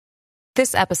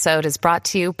This episode is brought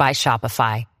to you by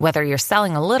Shopify. Whether you're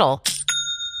selling a little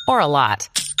or a lot,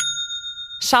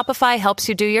 Shopify helps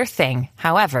you do your thing,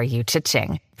 however you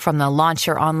cha-ching. From the launch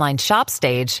your online shop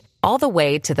stage, all the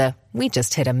way to the we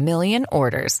just hit 1 million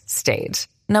orders stage.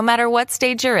 No matter what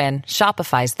stage you're in,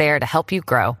 Shopify's there to help you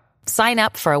grow. Sign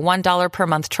up for a $1 per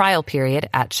month trial period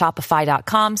at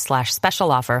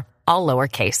shopify.com/special offer, all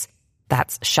lowercase.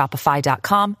 That's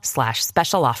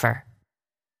shopify.com/special offer.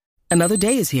 Another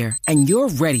day is here, and you're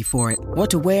ready for it. What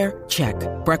to wear? Check.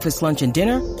 Breakfast, lunch, and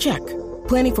dinner? Check.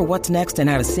 Planning for what's next and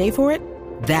how to save for it?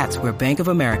 That's where Bank of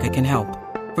America can help.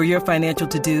 For your financial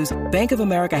to-dos, Bank of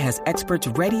America has experts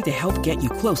ready to help get you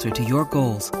closer to your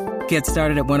goals. Get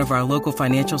started at one of our local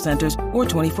financial centers or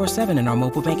 24/7 in our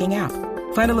mobile banking app.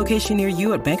 Find a location near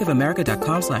you at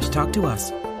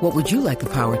bankofamerica.com/talktous. What would you like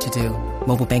the power to do?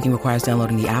 Mobile banking requires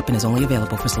downloading the app and is only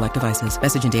available for select devices.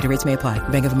 Message and data rates may apply.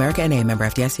 Bank of America N.A., member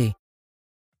FDIC.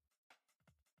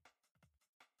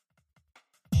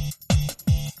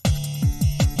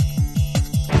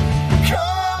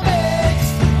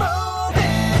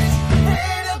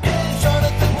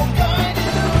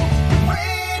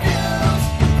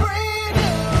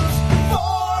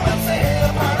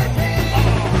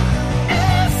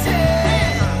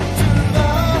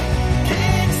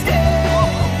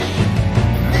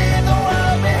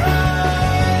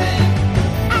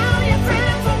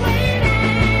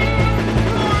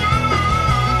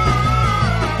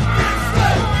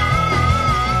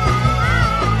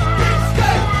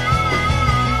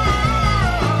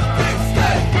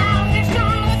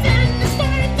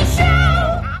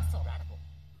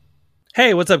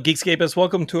 Hey, what's up, Geekscapists?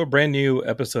 Welcome to a brand new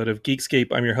episode of Geekscape.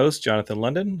 I'm your host, Jonathan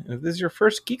London. And if this is your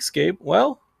first Geekscape,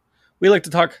 well, we like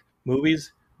to talk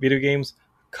movies, video games,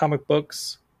 comic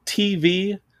books,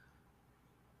 TV.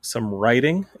 Some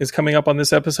writing is coming up on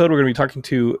this episode. We're going to be talking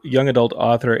to young adult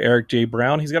author Eric J.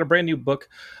 Brown. He's got a brand new book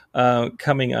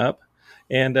coming up,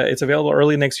 and it's available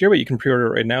early next year, but you can pre-order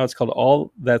it right now. It's called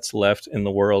All That's Left in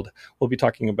the World. We'll be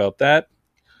talking about that,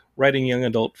 writing young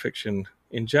adult fiction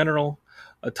in general.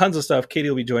 Tons of stuff. Katie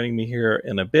will be joining me here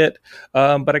in a bit.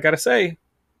 But I got to say,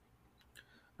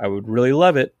 I would really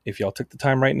love it if y'all took the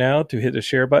time right now to hit the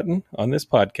share button on this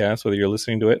podcast, whether you're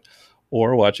listening to it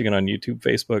or watching it on YouTube,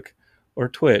 Facebook, or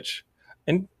Twitch.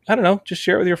 And I don't know, just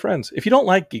share it with your friends. If you don't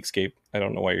like Geekscape, I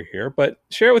don't know why you're here, but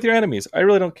share it with your enemies. I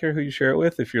really don't care who you share it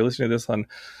with. If you're listening to this on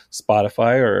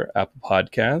Spotify or Apple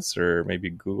Podcasts or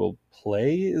maybe Google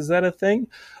Play, is that a thing?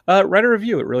 Write a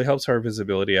review. It really helps our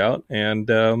visibility out. And,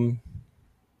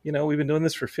 you know, we've been doing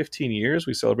this for 15 years.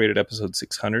 We celebrated episode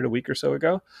 600 a week or so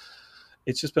ago.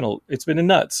 It's just been it's been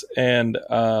nuts, and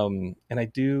I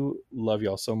do love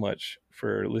y'all so much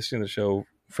for listening to the show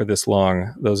for this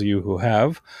long. Those of you who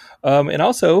have, and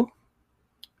also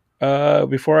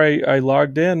before I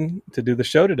logged in to do the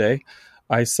show today,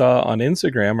 I saw on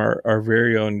Instagram our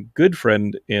very own good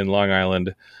friend in Long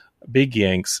Island, Big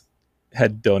Yanks,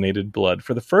 had donated blood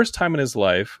for the first time in his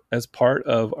life as part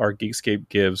of our Geekscape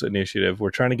Gives initiative.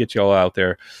 We're trying to get you all out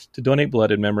there to donate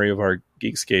blood in memory of our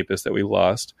Geekscapist that we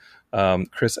lost,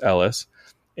 Chris Ellis.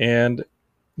 And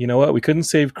you know what? We couldn't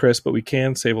save Chris, but we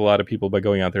can save a lot of people by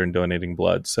going out there and donating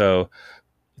blood. So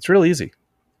it's real easy.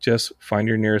 Just find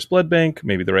your nearest blood bank,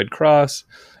 maybe the Red Cross.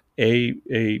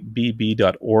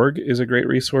 AABB.org is a great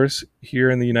resource here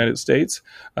in the United States.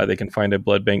 They can find a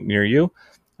blood bank near you.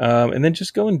 And then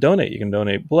just go and donate. You can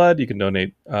donate blood. You can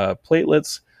donate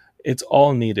platelets. It's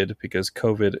all needed because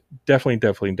COVID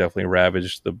definitely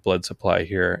ravaged the blood supply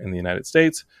here in the United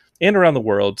States and around the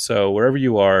world. So wherever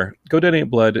you are, go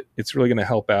donate blood. It's really going to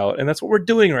help out. And that's what we're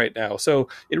doing right now. So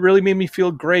it really made me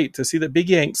feel great to see that Big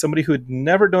Yank, somebody who had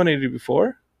never donated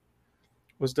before,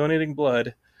 was donating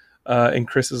blood in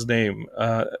Chris's name.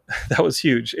 That was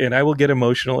huge, and I will get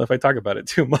emotional if I talk about it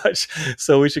too much,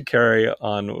 so we should carry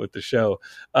on with the show.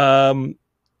 Another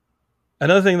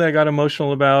thing that I got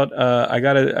emotional about, I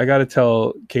gotta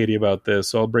tell Katie about this,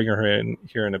 so I'll bring her in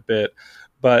here in a bit,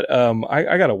 but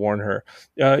I gotta warn her.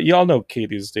 Y'all know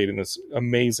Katie's dating this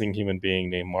amazing human being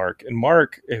named Mark, and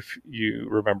Mark, if you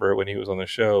remember when he was on the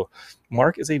show,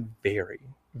 Mark is a very,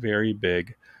 very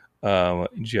big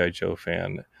G.I. Joe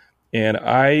fan. And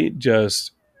I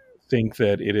just think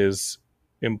that it is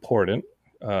important,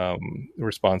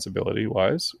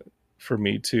 responsibility-wise, for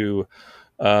me to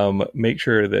make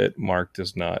sure that Mark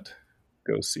does not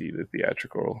go see the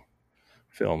theatrical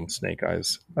film Snake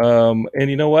Eyes. And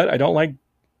you know what? I don't like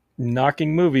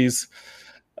knocking movies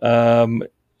on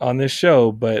this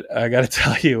show, but I got to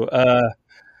tell you,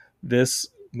 this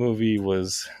movie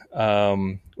was,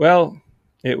 well,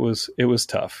 it was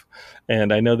tough,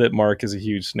 and I know that Mark is a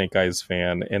huge Snake Eyes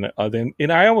fan, and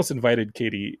I almost invited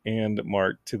Katie and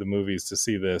Mark to the movies to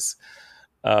see this,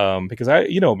 because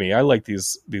you know me, I like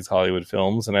these Hollywood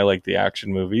films, and I like the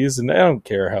action movies, and I don't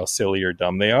care how silly or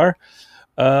dumb they are.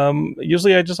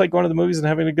 Usually, I just like going to the movies and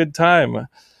having a good time.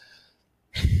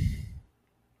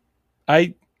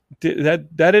 That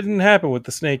didn't happen with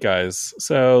the Snake Eyes,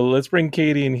 so let's bring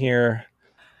Katie in here.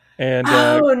 And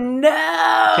oh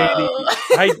no,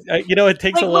 Katie, you know, it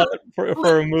takes like, a lot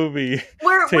for a movie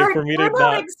for me to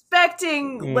not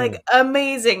expecting like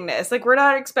amazingness. Like, we're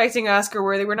not expecting Oscar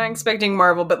worthy. We're not expecting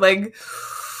Marvel, but like,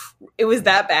 it was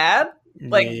that bad.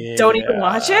 Like, don't even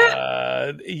watch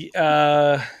it.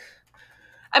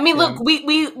 I mean, look,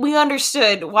 we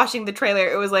understood watching the trailer.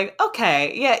 It was like,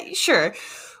 okay, yeah, sure.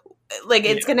 Like,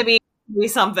 it's gonna be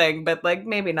something, but like,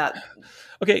 maybe not.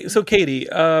 Okay, so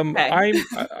Katie, okay.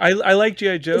 I like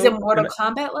G.I. Joe. Is it Mortal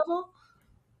Kombat level?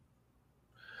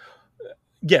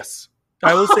 Yes,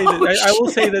 I will say that. I will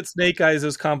say that Snake Eyes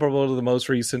is comparable to the most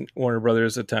recent Warner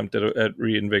Brothers attempt at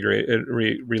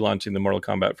relaunching the Mortal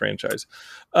Kombat franchise.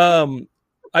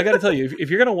 I got to tell you, if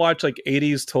you're going to watch like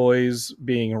 80s toys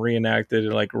being reenacted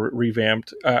and like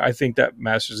revamped, I think that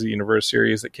Masters of the Universe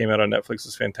series that came out on Netflix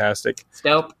is fantastic. It's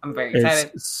dope. I'm very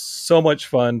excited. It's so much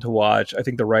fun to watch. I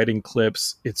think the writing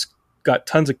clips, it's got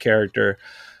tons of character.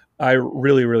 I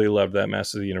really, really love that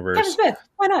Masters of the Universe. Kevin Smith.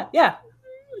 Why not? Yeah.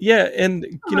 Yeah, and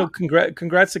you know,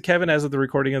 congrats to Kevin as of the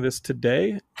recording of this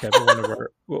today. Kevin,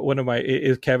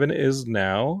 Kevin is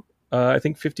now I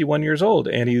think 51 years old,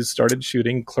 and he's started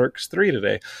shooting Clerks 3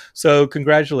 today. So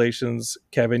congratulations,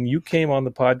 Kevin. You came on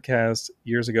the podcast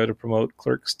years ago to promote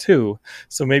Clerks 2.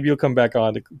 So maybe you'll come back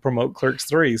on to promote Clerks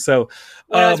 3. So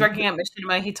when I was working at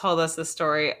Machinima, he told us the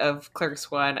story of Clerks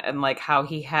 1 and like how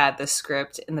he had the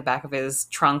script in the back of his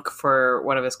trunk for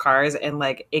one of his cars, and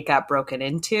like it got broken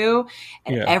into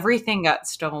and everything got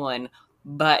stolen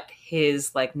but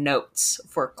his like notes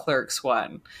for Clerks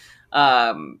 1.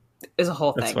 Is a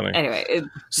whole thing. Anyway,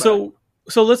 so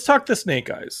let's talk the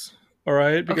Snake Eyes. All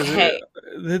right, because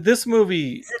this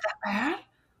movie is it that bad?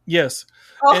 Yes.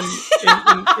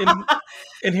 Oh.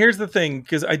 And here's the thing,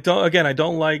 because I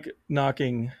don't like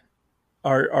knocking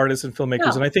our artists and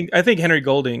filmmakers, and I think Henry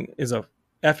Golding is a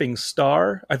effing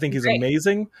star. I think he's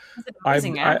amazing. He's an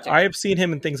amazing I have seen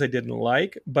him in things I didn't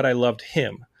like, but I loved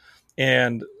him,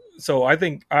 and so I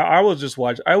think I will just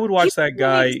watch. I would watch that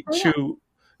guy chew.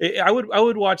 I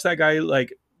would watch that guy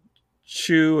like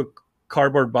chew a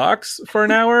cardboard box for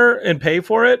an hour and pay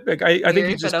for it. Like I think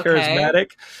he's just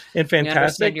charismatic and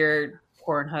fantastic. Your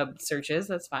Pornhub searches,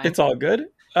 that's fine. It's all good.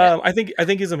 I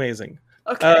think he's amazing.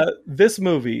 Okay. This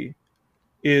movie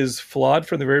is flawed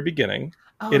from the very beginning.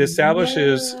 Oh, it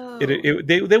establishes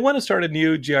they want to start a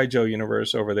new G.I. Joe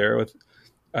universe over there with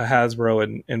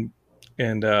Hasbro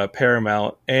and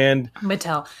Paramount and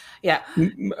Mattel. Yeah.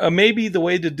 Maybe the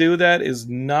way to do that is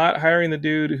not hiring the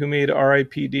dude who made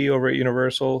R.I.P.D. over at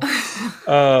Universal.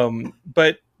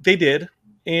 But they did,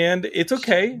 and it's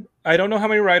okay. I don't know how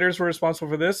many writers were responsible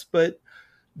for this, but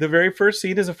the very first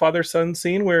scene is a father-son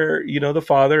scene where, you know, the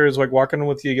father is like walking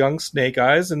with the young Snake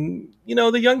Eyes, and, you know,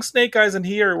 the young Snake Eyes and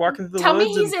he are walking through the woods. Tell me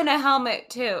he's in a helmet,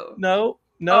 too. No.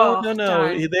 Darn.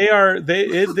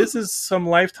 This is some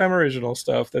Lifetime original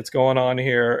stuff that's going on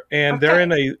here, and they're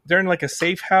in like a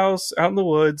safe house out in the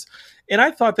woods. And I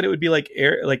thought that it would be like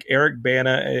Eric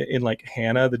Bana in like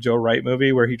Hannah, the Joe Wright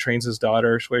movie, where he trains his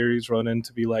daughter Saoirse Ronan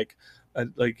to be like a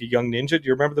young ninja. Do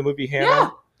you remember the movie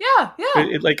Hannah? Yeah.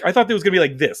 I thought it was gonna be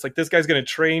like this. Like, this guy's gonna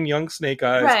train young Snake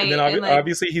Eyes, right, and then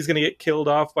obviously he's gonna get killed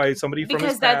off by somebody from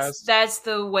his past. Because that's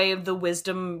the way of the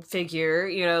wisdom figure.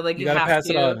 You know, like you gotta have pass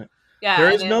to. It on. Yeah,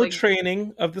 there is no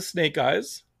training of the Snake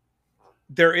Eyes.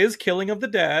 There is killing of the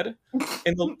dad,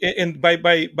 and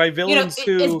by villains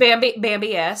who it's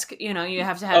Bambi-esque. You know, you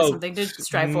have to have something to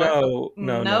strive for.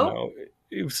 No.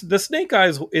 The Snake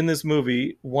Eyes in this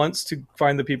movie wants to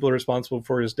find the people responsible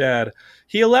for his dad.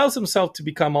 He allows himself to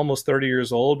become almost 30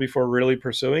 years old before really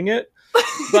pursuing it.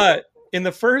 But in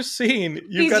the first scene,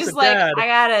 you've got the dad. I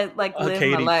gotta live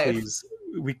Katie, my life. Please.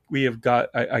 We have got.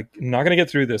 I'm not going to get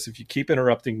through this if you keep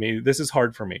interrupting me. This is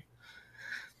hard for me.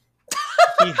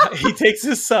 He takes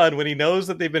his son when he knows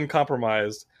that they've been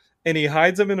compromised, and he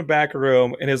hides him in a back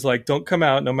room and is like, "Don't come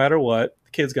out, no matter what."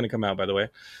 The kid's going to come out, by the way.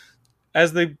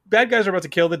 As the bad guys are about to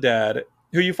kill the dad,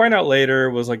 who you find out later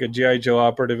was like a G.I. Joe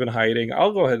operative in hiding.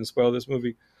 I'll go ahead and spoil this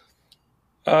movie.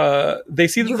 They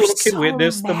see the little kid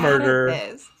witness the murder,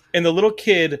 and the little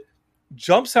kid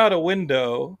jumps out a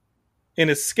window and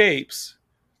escapes.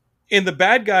 And the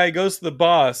bad guy goes to the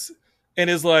boss and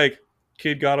is like,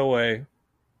 "Kid got away."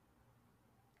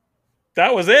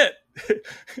 That was it.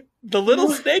 the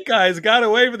little Snake Eyes got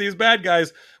away from these bad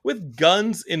guys with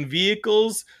guns and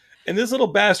vehicles. And this little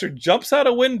bastard jumps out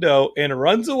a window and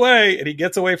runs away. And he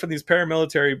gets away from these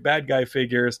paramilitary bad guy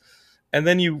figures. And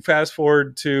then you fast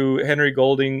forward to Henry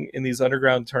Golding in these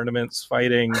underground tournaments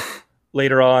fighting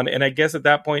later on. And I guess at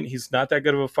that point, he's not that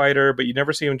good of a fighter, but you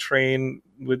never see him train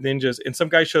with ninjas. And some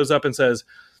guy shows up and says,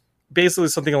 basically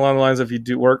something along the lines of, if you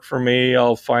do work for me,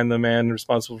 I'll find the man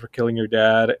responsible for killing your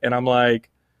dad. And I'm like,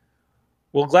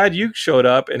 well, glad you showed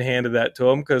up and handed that to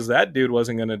him, because that dude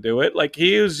wasn't going to do it. Like,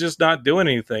 he was just not doing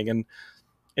anything.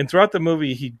 And throughout the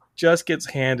movie, he just gets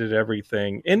handed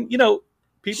everything. And, you know,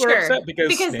 people are upset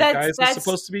because Snake Eyes is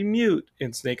supposed to be mute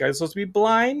and Snake Eyes is supposed to be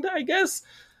blind, I guess.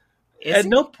 At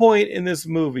no point in this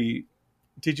movie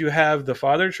did you have the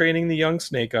father training the young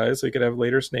Snake Eyes so he could have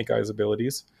later Snake Eyes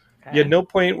abilities. Okay. You had no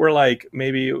point where, like,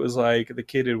 maybe it was like the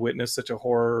kid had witnessed such a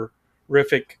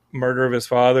horrific murder of his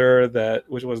father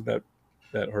which wasn't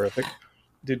that horrific.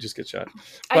 Did just get shot.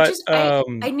 But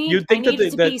I need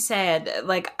it to be said.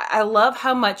 Like, I love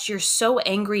how much you're so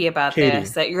angry about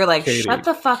this that you're like, shut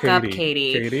the fuck up,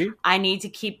 Katie. I need to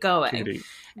keep going.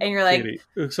 And you're like,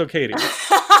 so Katie.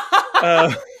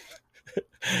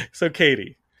 So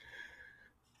Katie.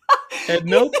 At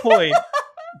no point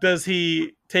does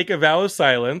he take a vow of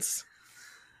silence.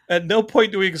 At no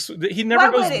point do he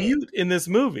never goes mute in this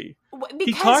movie. Because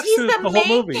he talks he's to the whole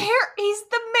movie. He's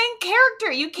the main character.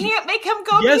 You can't make him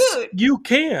go mute. Yes, you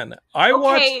can. I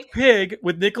watched Pig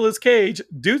with Nicolas Cage.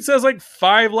 Dude says like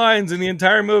 5 lines in the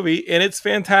entire movie, and it's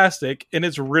fantastic, and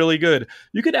it's really good.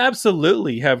 You could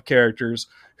absolutely have characters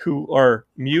who are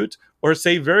mute or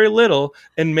say very little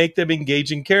and make them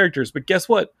engaging characters. But guess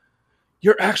what?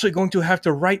 You're actually going to have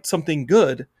to write something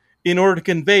good in order to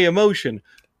convey emotion.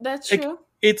 That's true.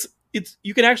 It's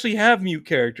you can actually have mute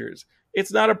characters.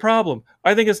 It's not a problem.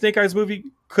 I think a Snake Eyes movie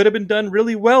could have been done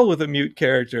really well with a mute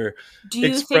character. Do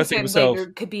you think that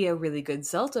there could be a really good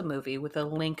Zelda movie with a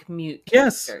Link mute character?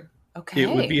 Yes. Okay.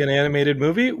 It would be an animated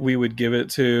movie. We would give it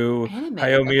to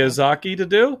Hayao Miyazaki to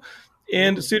do.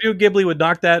 And Studio Ghibli would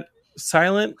knock that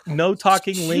silent, no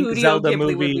talking Link Zelda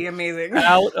movie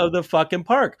out of the fucking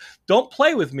park. Don't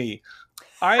play with me.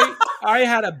 I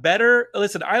had a better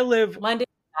listen. I live 5-minute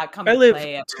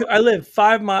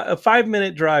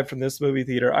drive from this movie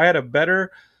theater. I had a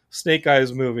better Snake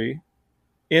Eyes movie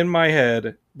in my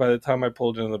head by the time I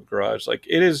pulled into the garage. Like,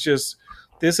 it is just,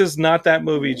 this is not that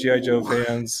movie, G.I. Joe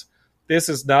fans. This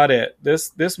is not it.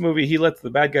 This movie, he lets the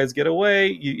bad guys get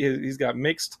away. He's got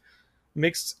mixed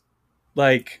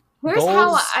like. Here's goals.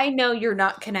 How I know you're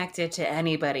not connected to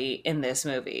anybody in this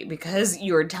movie, because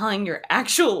you're telling your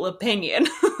actual opinion.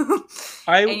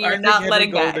 I think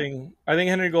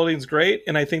Henry Golding's great,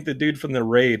 and I think the dude from The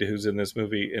Raid who's in this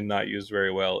movie and not used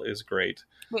very well is great.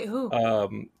 Wait, who?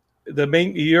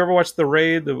 You ever watch The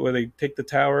Raid, where they take the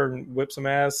tower and whip some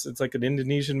ass? It's like an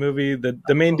Indonesian movie. The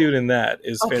main dude in that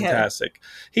is fantastic.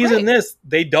 He's in this.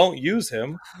 They don't use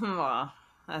him.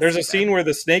 There's a scene where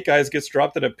the Snake Eyes gets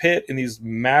dropped in a pit, and these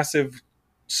massive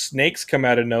snakes come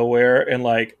out of nowhere, and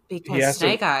like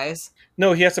Snake Eyes.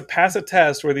 No, he has to pass a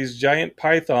test where these giant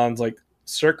pythons like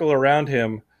circle around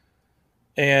him,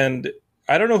 and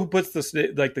I don't know who puts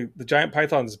the giant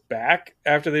pythons back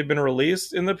after they've been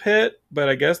released in the pit, but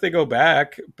I guess they go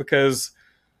back because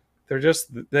they're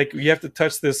just like, you have to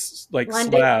touch this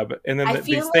slab, and then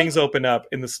these things open up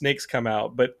and the snakes come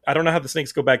out. But I don't know how the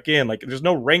snakes go back in. Like, there's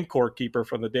no Rancor keeper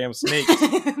from the damn snakes.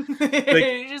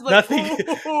 Nothing.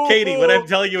 Katie, what I'm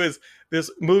telling you is this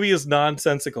movie is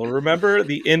nonsensical. Remember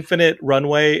the infinite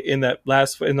runway in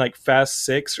Fast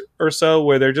 6 or so,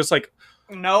 where they're just like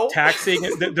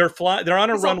taxiing. They're flying. They're on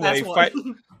a runway.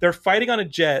 They're fighting on a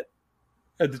jet.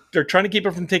 They're trying to keep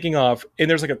it from taking off, and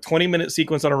there's like a 20-minute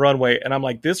sequence on a runway, and I'm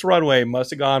like, this runway must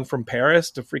have gone from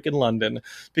Paris to freaking London,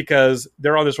 because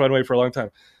they're on this runway for a long time.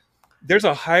 There's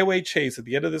a highway chase at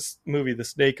the end of this movie, The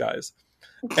Snake Eyes,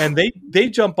 and they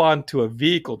jump onto a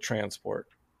vehicle transport,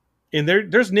 and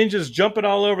there's ninjas jumping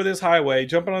all over this highway,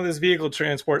 jumping on this vehicle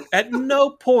transport. At no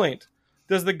point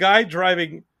does the guy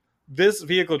driving this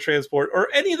vehicle transport or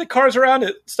any of the cars around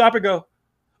it stop and go,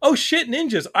 oh shit,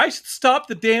 ninjas, I should stop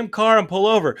the damn car and pull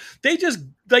over. They just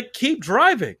keep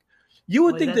driving. You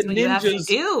would think that ninjas... That's what you have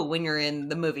to do when you're in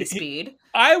the movie speed.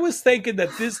 I was thinking that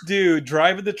this dude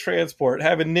driving the transport,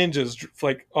 having ninjas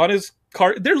on his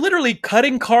car, they're literally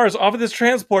cutting cars off of this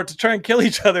transport to try and kill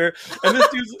each other. And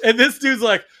this dude's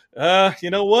like, you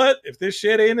know what? If this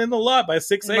shit ain't in the lot by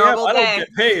 6 a.m., I don't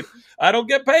get paid. I don't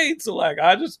get paid. So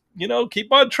I just,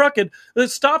 keep on trucking.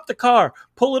 Let's stop the car.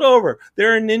 Pull it over.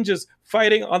 There are ninjas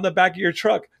fighting on the back of your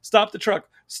truck. Stop the truck.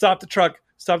 Stop the truck.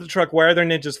 stop the truck. Why are there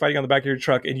ninjas fighting on the back of your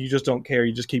truck? And you just don't care.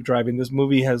 You just keep driving. This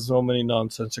movie has so many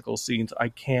nonsensical scenes. I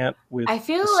can't with I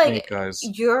feel the like Snake Eyes.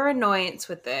 your annoyance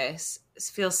with this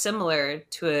feels similar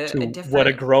to a different... what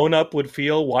a grown-up would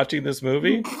feel watching this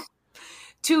movie.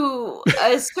 To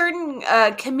a certain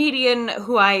comedian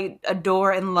who I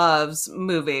adore and loves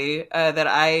movie that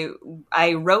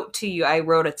I wrote to you. I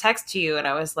wrote a text to you and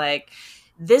I was like,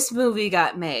 this movie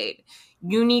got made.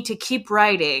 You need to keep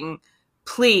writing,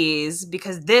 please,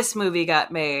 because this movie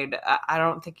got made. I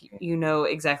don't think you know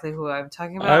exactly who I'm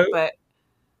talking about, but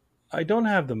I don't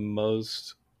have the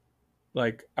most,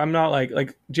 like, I'm not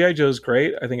like G.I. Joe's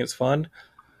great. I think it's fun.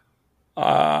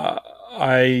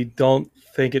 I don't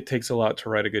think it takes a lot to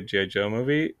write a good G.I. Joe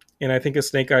movie. And I think a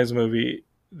Snake Eyes movie,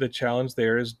 the challenge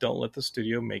there is don't let the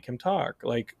studio make him talk.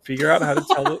 Like, figure out how to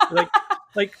tell it.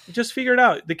 Like, just figure it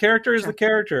out. The character is the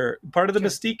character. Part of the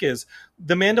mystique is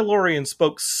the Mandalorian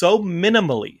spoke so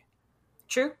minimally.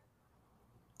 True.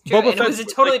 Boba and Fett, it was a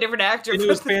totally different actor. And it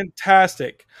was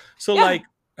fantastic. So,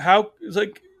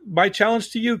 my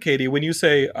challenge to you, Katie, when you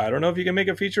say, I don't know if you can make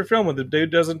a feature film when the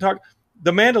dude doesn't talk,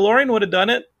 the Mandalorian would have done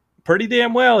it pretty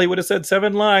damn well. He would have said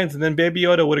 7 lines and then Baby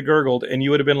Yoda would have gurgled and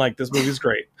you would have been like, this movie's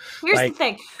great. Here's the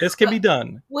thing. This can be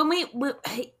done. When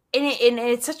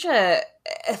it's such a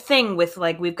thing with,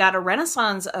 like, we've got a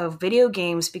renaissance of video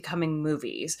games becoming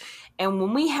movies. And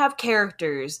when we have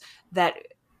characters that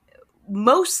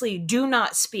mostly do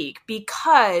not speak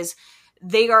because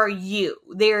they are you.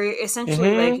 They're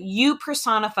essentially like you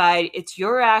personified. It's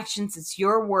your actions. It's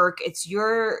your work. It's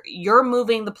you're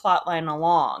moving the plot line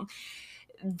along.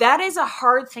 That is a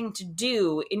hard thing to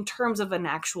do in terms of an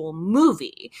actual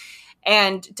movie.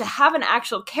 And to have an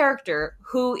actual character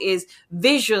who is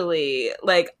visually,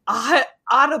 like,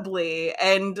 audibly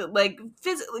and, like,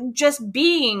 physically just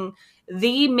being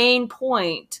the main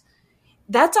point,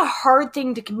 that's a hard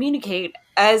thing to communicate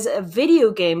as a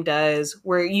video game does,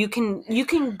 where you can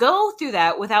go through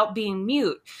that without being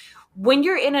mute. When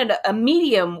you're in a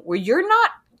medium where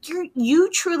you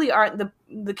truly aren't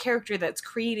the character that's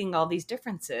creating all these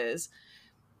differences,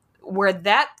 where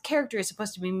that character is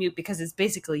supposed to be mute because it's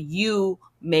basically you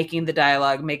making the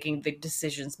dialogue, making the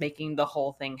decisions, making the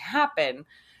whole thing happen.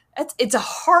 It's a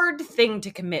hard thing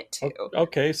to commit to.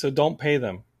 Okay, so don't pay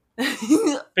them.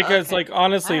 Because, like,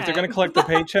 honestly, if they're going to collect the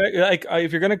paycheck, like,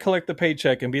 if you're going to collect the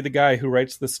paycheck and be the guy who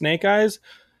writes the Snake Eyes,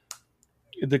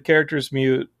 the character's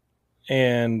mute,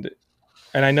 and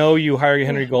I know you hire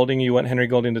Henry Golding, you want Henry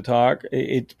Golding to talk.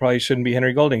 It probably shouldn't be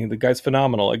Henry Golding. The guy's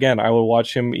phenomenal. Again, I will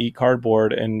watch him eat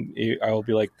cardboard, and I will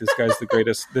be like, this guy's the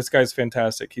greatest. This guy's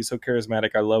fantastic. He's so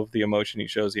charismatic. I love the emotion he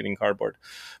shows eating cardboard.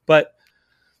 But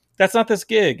that's not this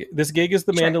gig. This gig is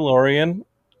the Mandalorian.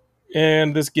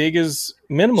 And this gig is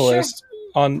minimalist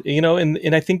on,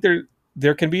 and I think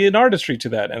there can be an artistry to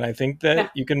that. And I think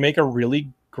that you can make a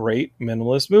really great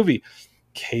minimalist movie.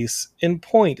 Case in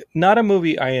point, not a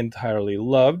movie I entirely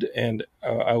loved. And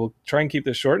I will try and keep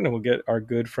this short, and we'll get our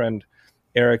good friend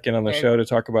Eric in on the show to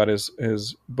talk about his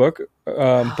book.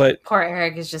 But poor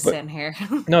Eric is just sitting here.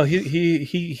 No,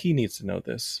 he needs to know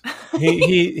this.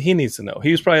 He needs to know.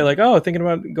 He was probably like, oh, thinking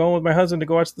about going with my husband to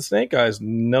go watch the Snake Eyes.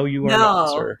 No, you are not,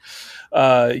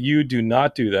 sir. You do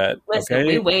not do that. Listen,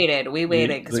 okay? we waited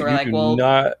because we're like, well, do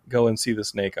not go and see the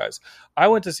Snake Eyes. I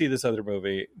went to see this other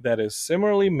movie that is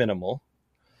similarly minimal,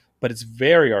 but it's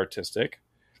very artistic,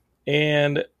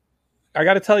 and I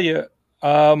got to tell you,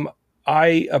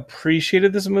 I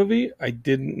appreciated this movie. I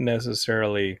didn't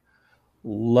necessarily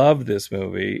love this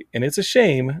movie, and it's a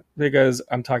shame because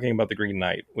I'm talking about The Green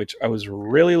Knight, which I was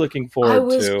really looking forward to.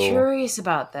 I was curious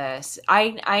about this.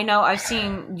 I know I've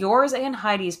seen yours and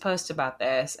Heidi's post about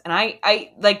this, and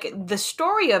I like the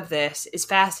story of this is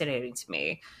fascinating to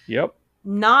me. Yep.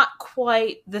 Not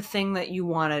quite the thing that you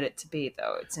wanted it to be,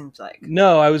 though, it seems like.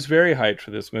 No, I was very hyped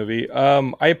for this movie.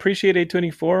 I appreciate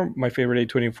A24. My favorite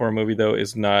A24 movie, though,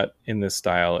 is not in this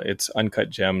style. It's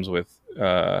Uncut Gems with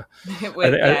Adam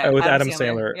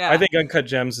Sandler. Yeah. I think Uncut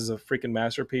Gems is a freaking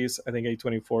masterpiece. I think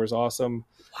A24 is awesome.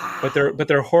 Wow. But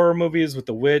they're horror movies with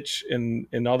the witch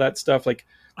and all that stuff. Like,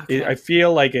 I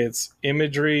feel like it's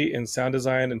imagery and sound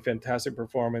design and fantastic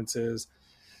performances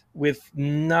with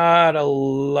not a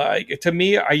like. To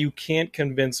me, you can't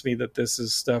convince me that this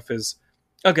stuff is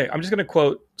okay. I'm just going to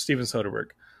quote Steven Soderbergh.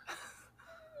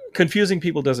 Confusing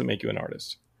people doesn't make you an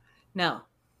artist. No.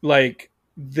 Like,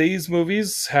 these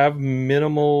movies have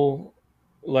minimal,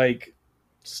 like,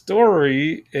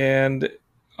 story, and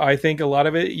I think a lot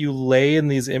of it you lay in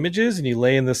these images and you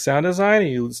lay in the sound design and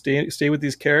you stay with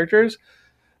these characters,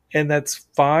 and that's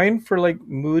fine for, like,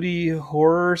 moody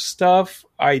horror stuff.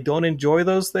 I don't enjoy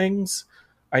those things.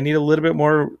 I need a little bit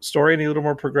more story. I need a little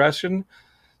more progression.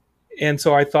 And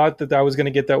so I thought that I was going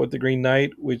to get that with the Green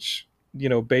Knight, which,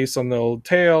 based on the old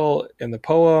tale and the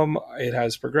poem, it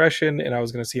has progression, and I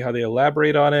was going to see how they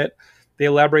elaborate on it. They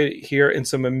elaborate here in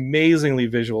some amazingly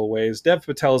visual ways. Dev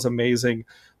Patel is amazing.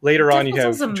 Later on, you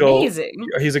have Joel.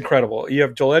 He's incredible. You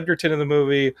have Joel Edgerton in the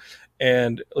movie,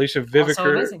 and Alicia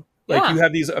Vikander. You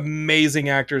have these amazing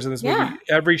actors in this movie.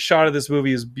 Every shot of this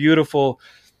movie is beautiful.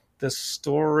 The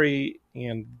story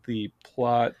and the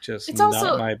plot it's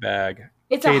not my bag.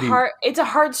 It's a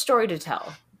hard story to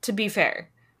tell. To be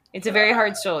fair, it's a very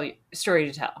hard story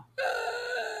to tell.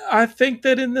 I think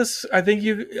that in this, I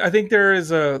think there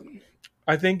is a.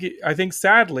 I think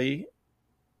sadly,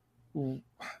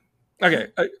 okay,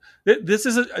 this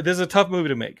is a tough movie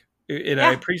to make, and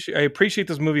I appreciate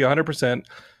this movie 100%.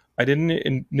 I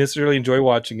didn't necessarily enjoy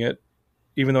watching it,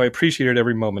 even though I appreciated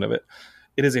every moment of it.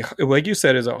 It is like you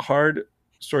said, is a hard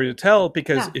story to tell,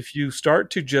 because if you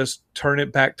start to just turn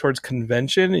it back towards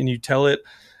convention and you tell it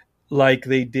like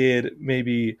they did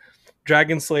maybe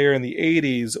Dragon Slayer in the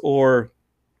 80s, or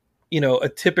a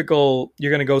typical,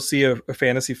 you're going to go see a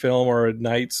fantasy film or a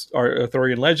Knights or a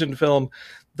Arthurian legend film.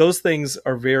 Those things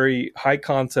are very high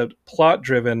concept, plot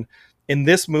driven. And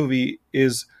this movie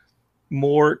is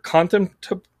more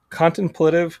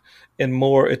contemplative and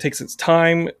more, it takes its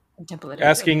time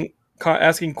asking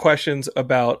questions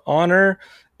about honor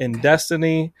and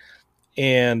destiny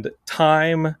and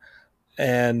time.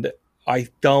 And I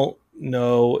don't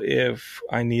know if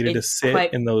I needed to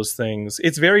sit in those things.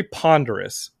 It's very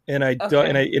ponderous, and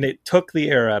it took the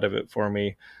air out of it for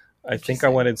me. I think I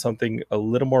wanted something a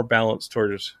little more balanced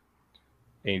towards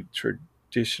a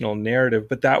traditional narrative,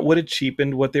 but that would have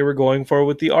cheapened what they were going for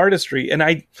with the artistry. And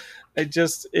it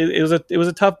was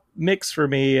a tough mix for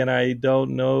me, and I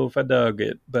don't know if I dug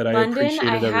it, but I appreciated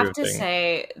everything. I have to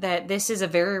say that this is a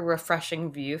very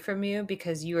refreshing view from you,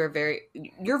 because you're very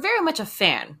much a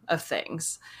fan of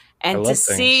things. And to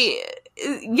see,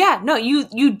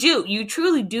 you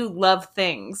truly do love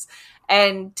things.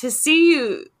 And to see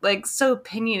you so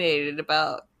opinionated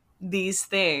about these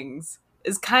things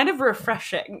is kind of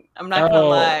refreshing. I'm not going to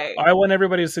lie. I want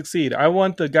everybody to succeed. I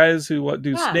want the guys who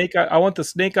do Snake Eyes. I want the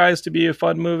Snake Eyes to be a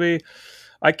fun movie.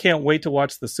 I can't wait to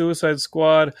watch the Suicide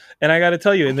Squad. And I got to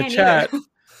tell you, in the chat,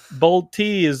 Bold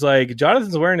T is like,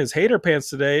 Jonathan's wearing his hater pants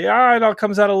today. It all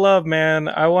comes out of love, man.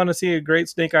 I want to see a great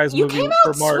Snake Eyes movie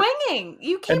for March.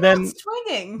 You came out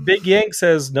swinging. Big Yank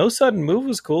says, No Sudden Move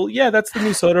was cool. Yeah, that's the new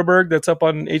Soderbergh that's up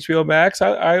on HBO Max.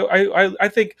 I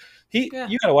think you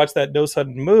got to watch that No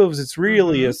Sudden Moves. It's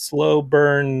really a slow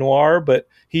burn noir, but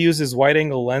he uses wide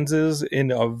angle lenses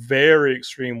in a very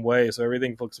extreme way. So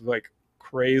everything looks like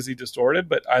crazy distorted,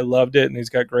 but I loved it. And he's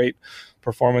got great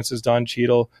performances. Don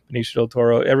Cheadle, Benicio del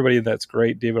Toro, everybody that's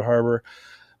great. David Harbour.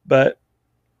 But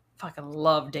fucking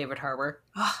love David Harbour.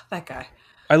 Oh, that guy.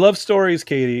 I love stories,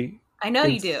 Katie. I know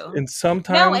you do. And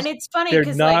sometimes and it's funny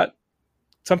they're not.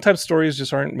 Sometimes stories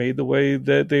just aren't made the way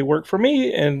that they work for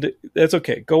me, and that's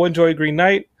okay. Go enjoy Green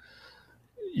Knight.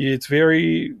 It's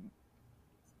very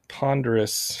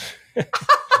ponderous. All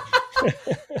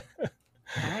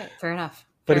right, fair enough.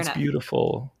 But it's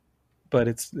beautiful. But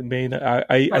it's made.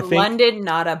 I think London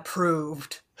not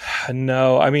approved.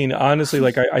 No, I mean honestly,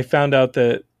 I found out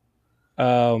that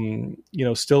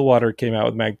Stillwater came out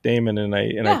with Matt Damon, and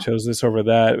I chose this over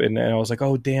that, and I was like,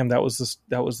 oh damn, that was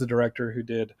the director who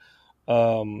did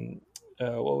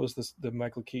what was this, the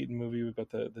Michael Keaton movie about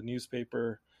the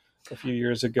newspaper a few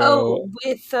years ago? Oh,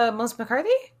 with Melissa McCarthy?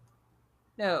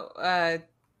 No,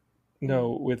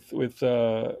 with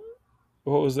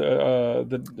what was you know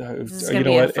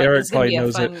what? Eric probably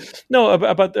knows it. No,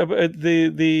 about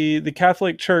the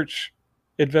Catholic Church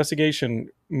investigation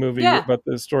movie about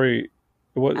the story.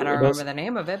 I don't remember the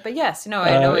name of it, but yes, I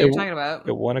know what you're talking about.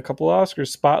 It won a couple of Oscars.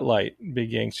 Spotlight. Big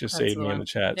Yanks just saved me in the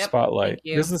chat. Yep, Spotlight.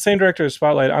 This is the same director as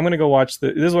Spotlight. I'm going to go watch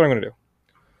this is what I'm going to do.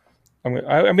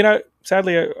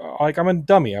 Sadly, I'm a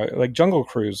dummy. Like Jungle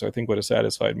Cruise, I think would have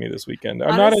satified me this weekend.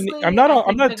 I'm not a tough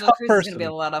person. It's going to be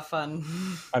a lot of fun.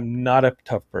 I'm not a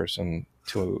tough person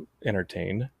to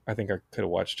entertain. I think I could have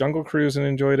watched Jungle Cruise and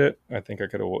enjoyed it. I think I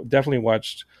could have definitely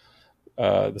watched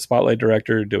the Spotlight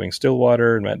director doing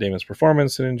Stillwater and Matt Damon's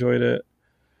performance and enjoyed it,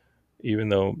 even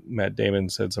though Matt Damon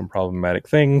said some problematic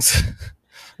things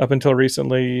up until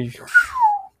recently.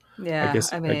 Yeah,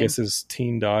 I guess his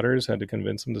teen daughters had to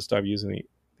convince him to stop using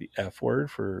the F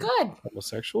word for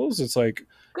homosexuals. It's like,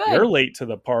 you're late to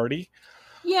the party.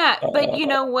 Yeah, but you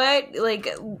know what?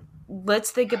 Let's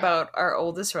think about our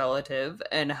oldest relative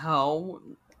and how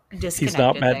disconnected he's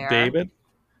not Matt Damon.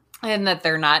 And that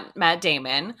they're not Matt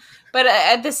Damon. But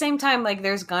at the same time,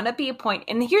 there's going to be a point.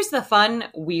 And here's the fun,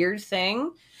 weird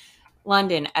thing.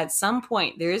 London, at some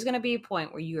point, there is going to be a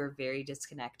point where you are very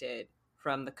disconnected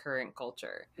from the current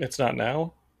culture. It's not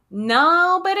now?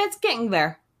 No, but it's getting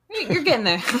there. You're getting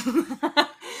there.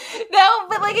 No,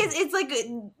 but like it's like,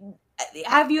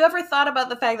 have you ever thought about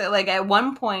the fact that like at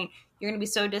one point you're going to be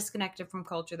so disconnected from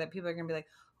culture that people are going to be like,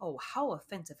 oh, how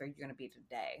offensive are you going to be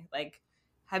today? Like,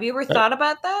 have you ever thought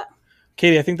about that?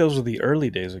 Katie, I think those were the early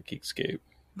days of Geekscape.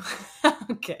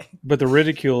 Okay. But the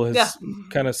ridicule has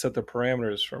kind of set the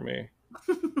parameters for me.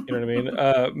 You know what I mean?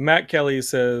 Matt Kelly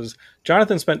says,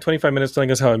 Jonathan spent 25 minutes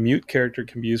telling us how a mute character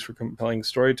can be used for compelling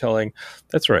storytelling.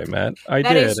 That's right, Matt. I did.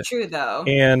 That is true, though.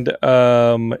 And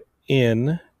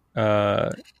in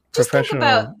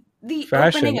professional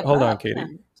fashion, hold on,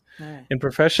 Katie. Right. In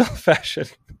professional fashion,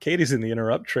 Katie's in the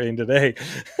interrupt train today.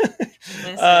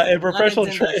 In professional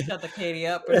train, shut the Katie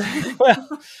up.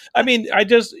 Well, I mean,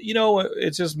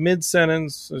 it's just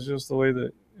mid-sentence. It's just the way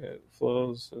that it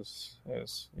flows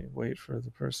as you wait for the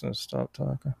person to stop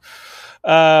talking.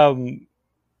 I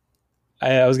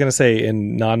was going to say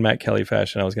in non-Matt Kelly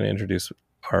fashion, I was going to introduce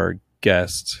our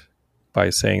guest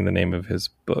by saying the name of his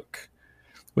book,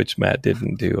 which Matt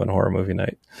didn't do on Horror Movie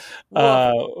Night.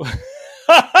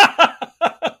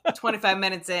 25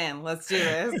 minutes in. Let's do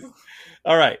this.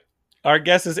 All right. Our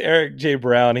guest is Eric J.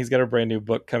 Brown. He's got a brand new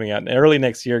book coming out early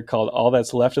next year called All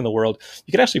That's Left in the World.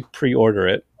 You can actually pre-order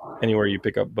it anywhere you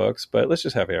pick up books, but let's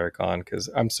just have Eric on because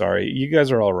I'm sorry. You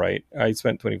guys are all right. I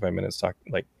spent 25 minutes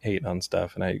talking, like, hating on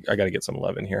stuff, and I got to get some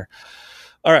love in here.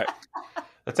 All right.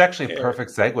 That's actually a perfect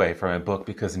segue from a book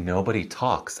because nobody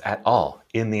talks at all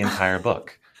in the entire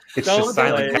book. It's just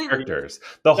silent characters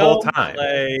the whole time.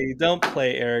 Don't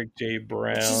play Eric J.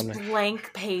 Brown. Just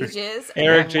blank pages.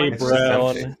 Eric J.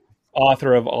 Brown,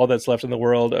 author of All That's Left in the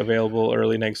World, available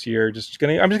early next year. I'm just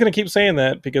gonna keep saying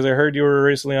that because I heard you were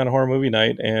recently on Horror Movie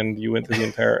Night and you went through the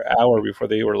entire hour before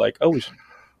they were like, "Oh, we should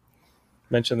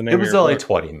mention the name." It was only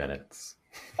 20 minutes.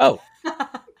 Oh.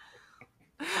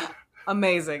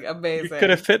 Amazing. You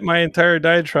could have fit my entire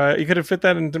diatribe. You could have fit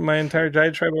that into my entire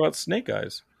diatribe about Snake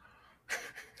Eyes.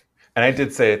 And I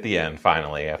did say at the end,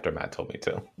 finally, after Matt told me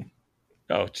to.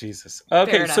 Oh, Jesus.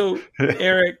 Okay, so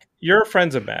Eric, you're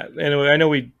friends of Matt. And I know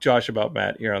we josh about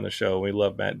Matt here on the show. We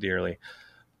love Matt dearly.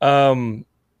 How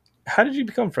did you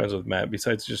become friends with Matt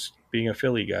besides just being a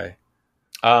Philly guy?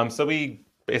 So we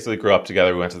basically grew up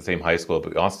together. We went to the same high school,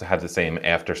 but we also had the same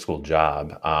after-school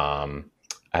job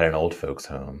at an old folks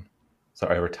home. So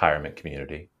a retirement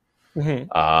community.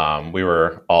 Mm-hmm. We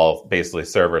were all basically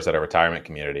servers at a retirement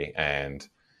community, and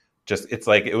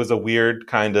it was a weird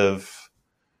kind of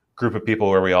group of people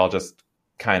where we all just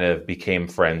kind of became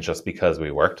friends just because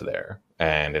we worked there.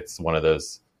 And it's one of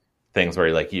those things where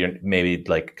you maybe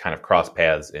like kind of cross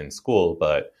paths in school,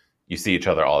 but you see each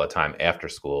other all the time after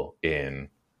school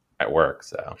at work.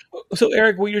 So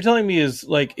Eric, what you're telling me is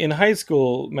like in high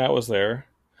school, Matt was there,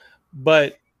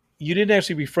 but you didn't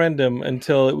actually befriend him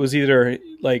until it was either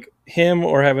like him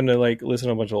or having to like listen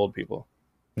to a bunch of old people.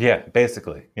 Yeah,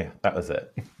 basically. Yeah, that was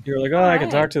it. You're like, I can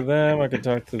talk to them. I can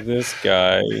talk to this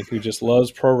guy who just loves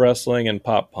pro wrestling and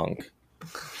pop punk.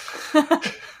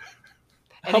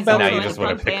 And he's also a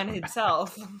punk band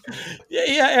himself.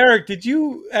 Yeah, Eric, did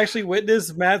you actually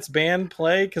witness Matt's band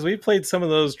play? Because we played some of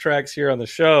those tracks here on the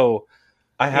show.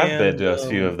 I have been to a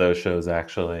few of those shows,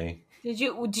 actually. Did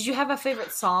you have a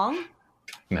favorite song?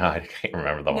 No, I can't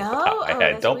remember them off the top of my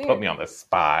head. Don't put me on the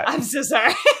spot. I'm so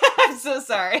sorry. I'm so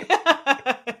sorry.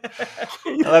 I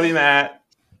love you, Matt.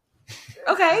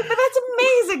 Okay, but that's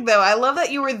amazing, though. I love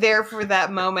that you were there for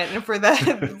that moment and for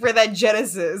that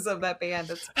genesis of that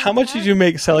band. How much did you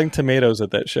make selling tomatoes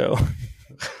at that show?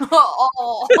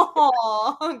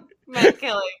 Oh, Matt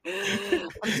Kelly.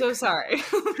 I'm so sorry.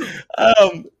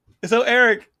 So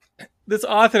Eric, this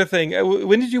author thing,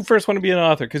 when did you first want to be an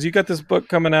author? Because you got this book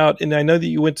coming out, and I know that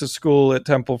you went to school at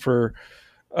Temple for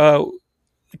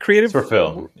creative... For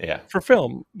film, yeah. For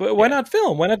film. But why not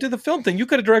film? Why not do the film thing? You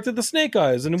could have directed the Snake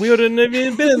Eyes, and we wouldn't have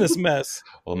even been in this mess.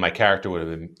 Well, my character would have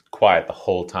been quiet the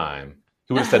whole time.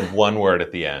 He would have said one word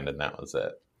at the end, and that was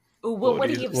it. Ooh, what would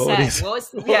he have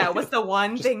said? What's the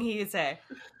one thing he'd say?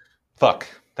 Fuck.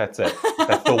 That's it.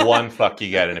 That's the one fuck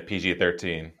you get in a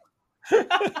PG-13.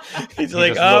 He's he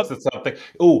like, looks at something.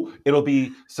 Ooh, it'll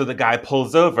be so the guy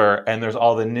pulls over and there's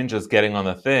all the ninjas getting on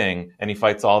the thing, and he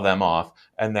fights all them off,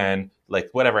 and then like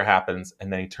whatever happens,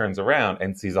 and then he turns around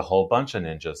and sees a whole bunch of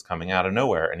ninjas coming out of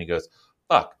nowhere, and he goes,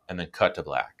 "Fuck!" and then cut to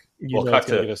black. Cut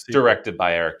to directed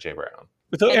by Eric J. Brown.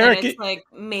 So and Eric, it's like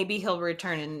maybe he'll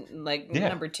return in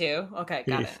number 2. Okay,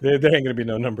 got it. There ain't gonna be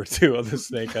no number 2 of the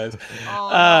Snake Eyes.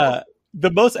 No.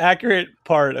 The most accurate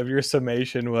part of your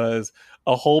summation was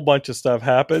a whole bunch of stuff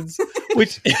happens,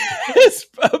 which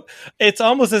It's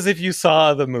almost as if you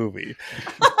saw the movie.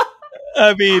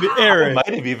 I mean, Eric.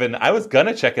 I was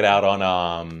gonna check it out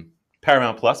on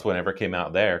Paramount Plus whenever it came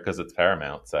out there because it's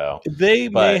Paramount. So they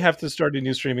may have to start a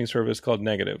new streaming service called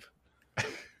Negative.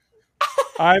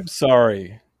 I'm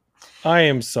sorry. I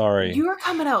am sorry. You are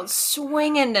coming out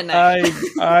swinging tonight.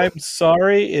 I'm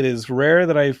sorry. It is rare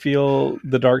that I feel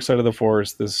the dark side of the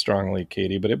Force this strongly,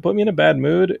 Katie, but it put me in a bad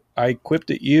mood. I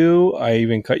quipped at you. I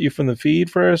even cut you from the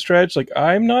feed for a stretch. Like,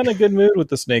 I'm not in a good mood with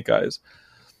the Snake Eyes.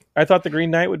 I thought the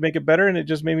Green Knight would make it better, and it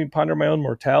just made me ponder my own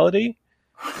mortality.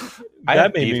 I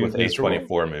have beef with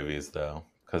A24 movies, though,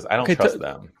 because I don't trust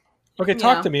them. Okay,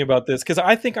 talk to me about this, because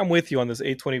I think I'm with you on this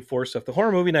A24 stuff. The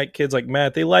horror movie night kids like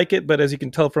Matt, they like it, but as you can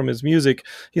tell from his music,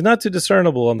 he's not too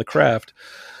discernible on the craft.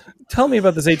 Tell me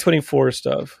about this A24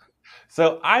 stuff.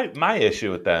 So my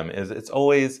issue with them is it's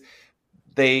always,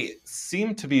 they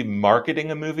seem to be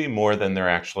marketing a movie more than they're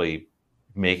actually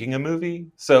making a movie.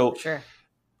 So sure.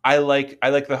 I like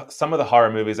some of the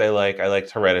horror movies I liked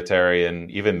Hereditary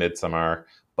and even Midsommar,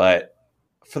 but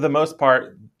for the most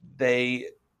part,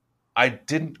 I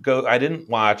didn't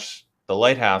watch The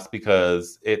Lighthouse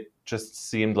because it just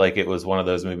seemed like it was one of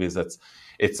those movies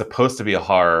it's supposed to be a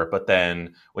horror, but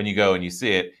then when you go and you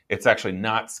see it, it's actually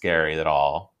not scary at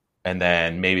all. And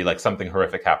then maybe like something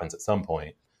horrific happens at some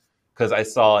point. Because I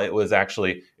saw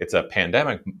it's a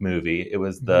pandemic movie. It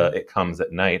was It Comes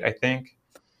at Night, I think.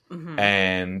 Mm-hmm.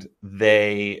 And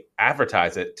they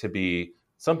advertise it to be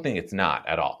something it's not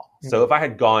at all. Mm-hmm. So if I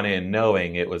had gone in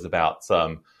knowing it was about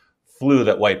some flu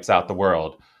that wipes out the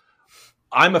world,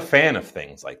 I'm a fan of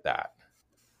things like that.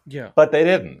 Yeah. But they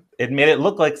didn't. It made it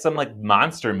look like some like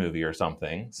monster movie or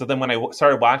something. So then when I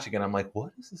started watching it, I'm like,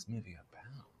 what is this movie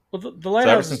about? Well, the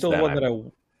Lighthouse is still one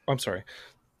that I'm sorry.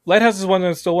 Lighthouse is one that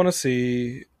I still want to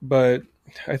see, but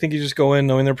I think you just go in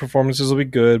knowing their performances will be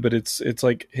good, but it's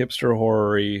like hipster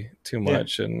horror-y too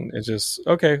much. Yeah. And it's just,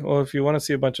 okay, well, if you want to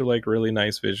see a bunch of like really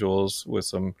nice visuals with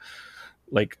some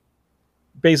like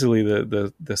basically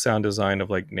the sound design of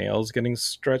like nails getting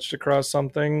stretched across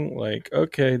something, like,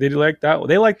 okay, they like that.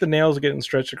 They like the nails getting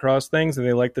stretched across things, and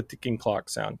they like the ticking clock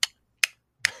sound.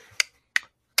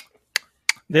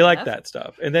 They like that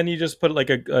stuff. And then you just put like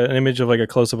an image of like a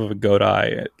close-up of a goat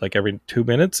eye like every 2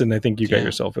 minutes, and I think you got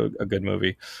yourself a good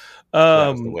movie.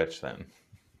 That was The Witch then.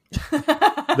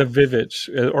 The Vivitch,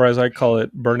 or as I call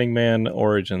it, Burning Man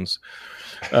Origins.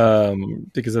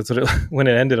 Because that's what when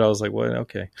it ended, I was like, well,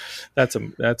 okay, that's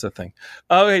a thing.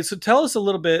 Okay, so tell us a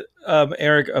little bit,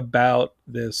 Eric, about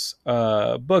this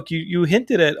book. You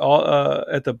hinted at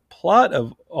at the plot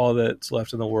of All That's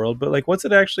Left in the World, but like, what's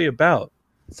it actually about?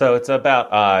 So it's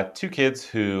about two kids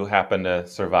who happen to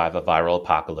survive a viral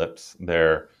apocalypse.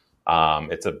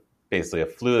 It's basically a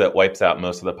flu that wipes out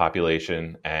most of the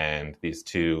population, and these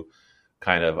two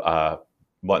kind of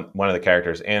one of the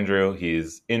characters, Andrew,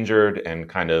 he's injured and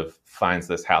kind of finds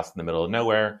this house in the middle of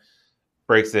nowhere,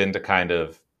 breaks in to kind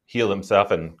of heal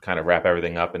himself and kind of wrap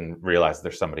everything up, and realizes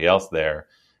there's somebody else there.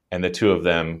 And the two of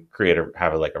them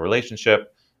have a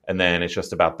relationship, and then it's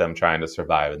just about them trying to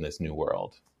survive in this new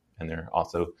world. And it's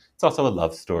also a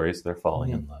love story, so they're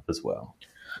falling in love as well.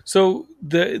 So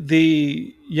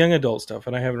the young adult stuff,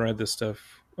 and I haven't read this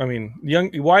stuff. I mean,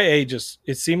 young YA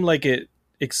it seemed like it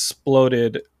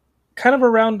exploded kind of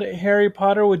around Harry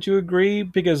Potter. Would you agree?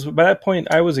 Because by that point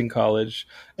I was in college,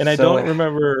 and I don't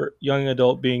remember young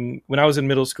adult being, when I was in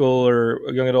middle school or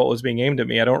a young adult was being aimed at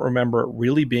me, I don't remember it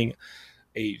really being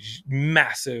a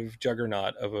massive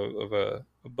juggernaut of a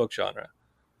book genre.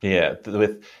 Yeah,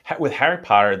 with Harry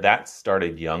Potter, that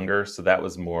started younger, so that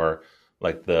was more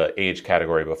like the age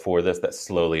category before this that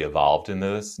slowly evolved into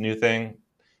this new thing.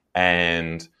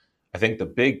 And I think the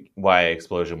big YA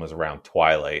explosion was around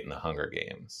Twilight and the Hunger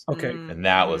Games. Okay. And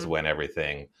that was when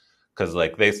everything, because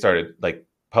like they started, like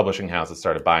publishing houses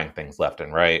started buying things left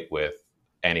and right with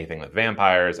anything with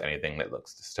vampires, anything that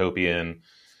looks dystopian.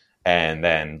 And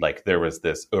then like there was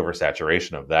this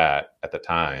oversaturation of that at the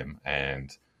time.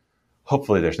 And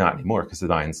hopefully there's not anymore, because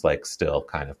mine's like still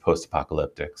kind of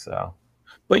post-apocalyptic. So,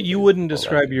 but you wouldn't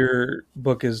describe your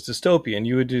book as dystopian.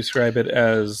 You would describe it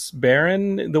as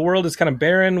barren. The world is kind of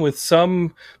barren with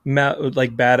some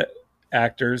like bad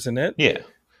actors in it. Yeah,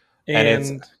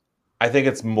 and I think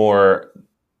it's more.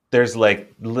 There's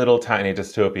like little tiny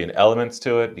dystopian elements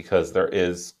to it because there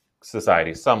is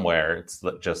society somewhere. It's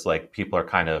just like people are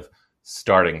kind of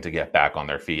starting to get back on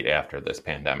their feet after this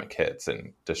pandemic hits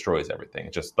and destroys everything.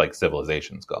 It's just like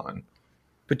civilization's gone.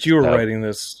 But you were writing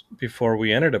this before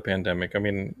we entered a pandemic. I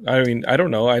mean, I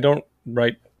don't know. I don't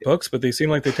write books, but they seem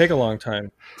like they take a long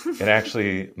time. It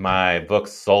actually, my book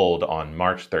sold on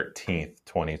March 13th,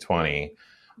 2020.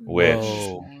 which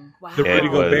wow. The Rudy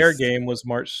Gobert game was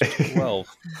March 12th.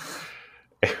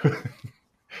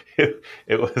 It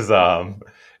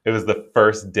was the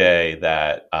first day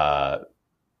that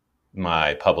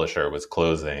my publisher was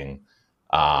closing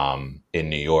in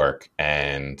New York,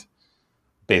 and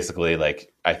basically,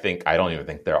 like, I don't even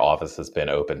think their office has been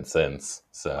open since.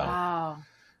 So, wow.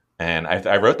 And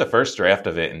I wrote the first draft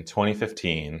of it in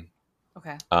 2015.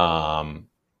 Okay. And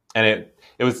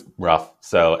it was rough.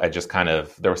 So I just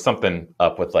there was something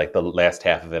up with like the last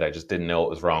half of it. I just didn't know what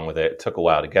was wrong with it. It took a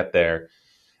while to get there.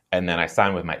 And then I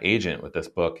signed with my agent with this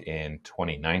book in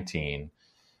 2019.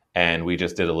 And we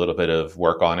just did a little bit of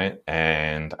work on it.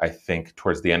 And I think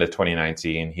towards the end of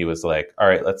 2019, he was like, all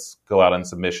right, let's go out on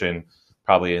submission.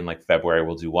 Probably in like February,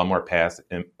 we'll do one more pass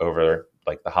over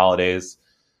like the holidays,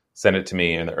 send it to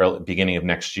me in the beginning of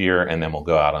next year, and then we'll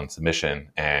go out on submission.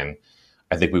 And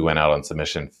I think we went out on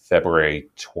submission February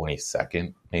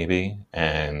 22nd, maybe.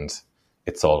 And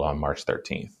it sold on March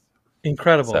 13th.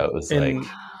 Incredible. So it was and like...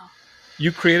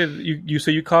 You created,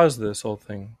 so you caused this whole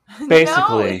thing.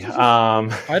 Basically. No.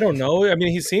 I don't know. I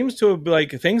mean, he seems to have,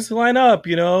 like, things line up,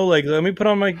 you know, like, let me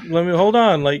hold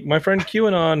on. Like, my friend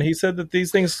QAnon, he said that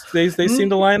these things, they seem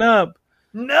to line up.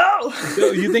 No.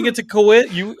 You think it's a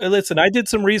listen, I did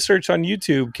some research on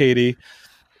YouTube, Katie,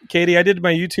 I did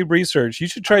my YouTube research. You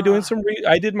should try doing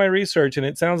I did my research, and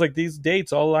it sounds like these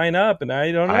dates all line up, and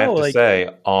I don't know. I have to say,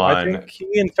 I think he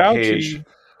and Fauci. Page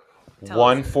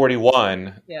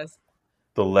 141. Yes.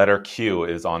 The letter Q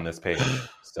is on this page.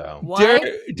 So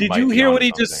did you hear what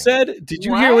he just said? Did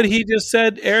you hear what he just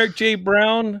said, Eric J.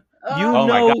 Brown? Oh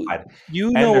my God.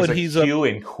 You know what he's a Q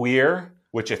in queer,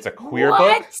 which it's a queer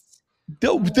book.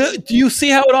 Do you see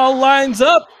how it all lines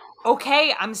up?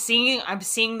 Okay, I'm seeing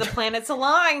the planets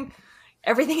align.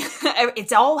 Everything,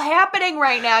 it's all happening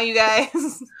right now, you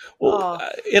guys. Well,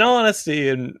 in all honesty,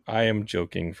 and I am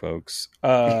joking, folks.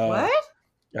 What?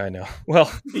 I know.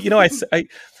 Well, you know,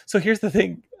 so here's the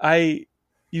thing.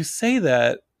 You say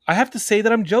that, I have to say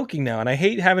that I'm joking now, and I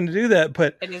hate having to do that,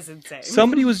 but it is insane.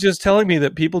 Somebody was just telling me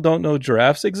that people don't know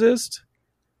giraffes exist.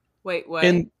 Wait, what?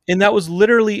 And that was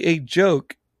literally a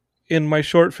joke in my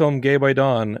short film Gay by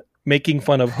Dawn, making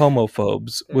fun of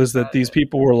homophobes, was that these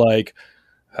people were like,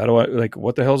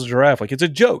 what the hell's a giraffe? Like, it's a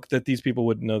joke that these people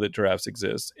wouldn't know that giraffes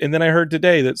exist. And then I heard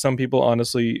today that some people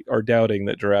honestly are doubting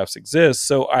that giraffes exist.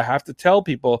 So I have to tell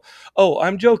people, oh,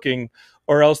 I'm joking,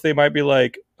 or else they might be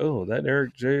like, oh, that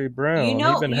Eric J. Brown,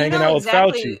 he's been hanging out with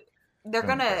Fauci. They're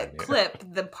going to clip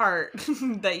the part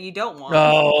that you don't want.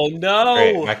 Oh, no.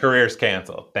 Great. My career's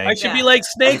canceled. I should be like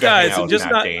Snake Eyes and just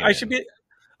not, I should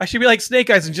be like Snake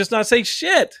Eyes and just not say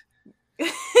shit.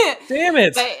 Damn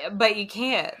it. But you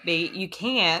can't. You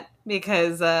can't,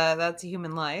 because that's a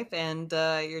human life, and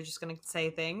you're just going to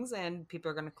say things, and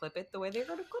people are going to clip it the way they're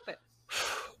going to clip it.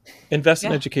 Invest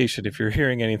in education. If you're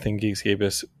hearing anything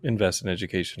Geekscape, invest in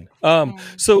education.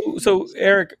 So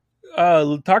Eric,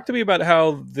 talk to me about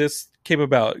how this came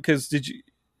about. Because did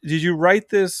you write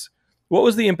this? What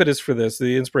was the impetus for this?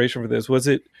 The inspiration for this? Was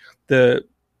it the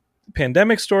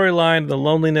pandemic storyline, the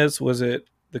loneliness? Was it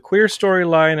the queer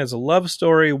storyline as a love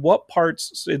story? What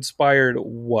parts inspired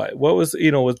what? What was,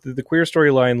 was the queer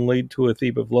storyline lead to a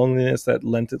theme of loneliness that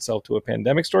lent itself to a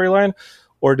pandemic storyline?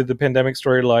 Or did the pandemic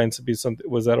storyline be something?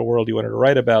 Was that a world you wanted to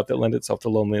write about that lent itself to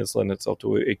loneliness, lent itself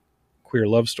to a queer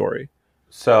love story?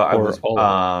 So I was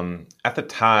at the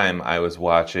time I was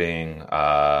watching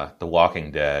The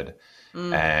Walking Dead,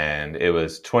 and it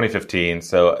was 2015.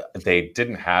 So they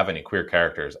didn't have any queer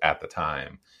characters at the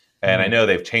time, and I know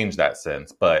they've changed that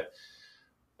since. But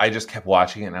I just kept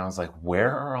watching it, and I was like,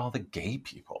 "Where are all the gay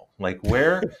people? Like,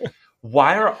 where?"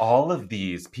 Why are all of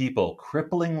these people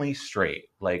cripplingly straight?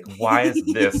 Like, why is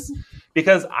this?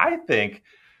 Because I think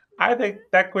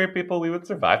that queer people, we would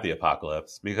survive the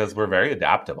apocalypse because we're very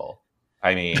adaptable.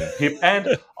 I mean,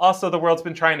 and also the world's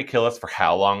been trying to kill us for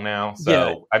how long now?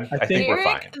 So I think we're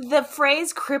fine. The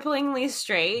phrase cripplingly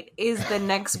straight is the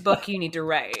next book you need to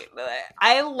write.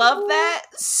 I love that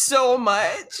so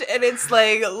much. And it's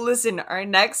like, listen, our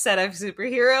next set of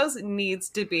superheroes needs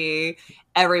to be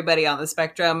everybody on the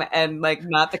spectrum and like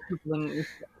not the cripplingly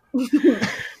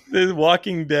The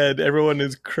Walking Dead, everyone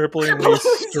is cripplingly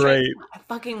straight. I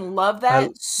fucking love that.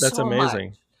 That's so amazing.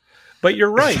 Much. But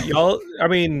you're right, y'all. I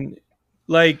mean,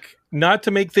 like, not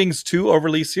to make things too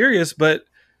overly serious, but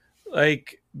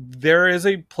like, there is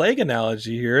a plague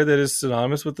analogy here that is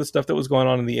synonymous with the stuff that was going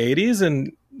on in the 80s.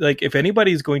 And like, if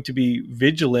anybody's going to be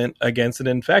vigilant against an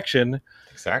infection,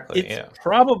 it's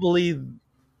probably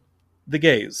the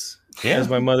gays, as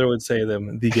my mother would say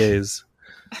them, the gays.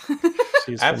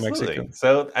 She's Absolutely. From Mexico.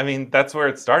 So, I mean, that's where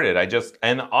it started.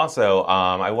 And also,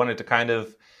 I wanted to kind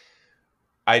of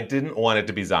I didn't want it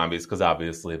to be zombies because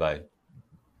obviously by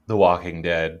The Walking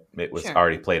Dead, it was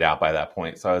already played out by that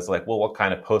point. So I was like, well, what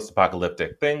kind of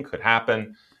post-apocalyptic thing could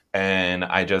happen? And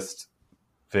I just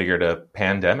figured a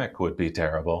pandemic would be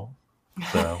terrible.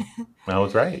 So I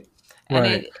was right. And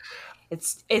right.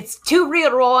 It's too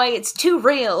real, Roy. It's too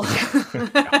real.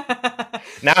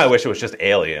 Now I wish it was just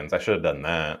aliens. I should have done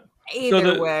that.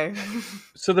 Either way.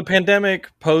 So the pandemic,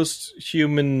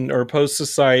 post-human or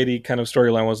post-society kind of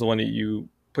storyline was the one that you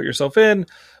put yourself in,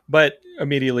 but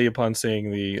immediately upon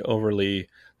seeing the overly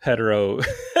hetero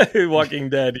Walking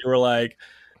Dead, you were like,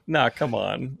 nah, come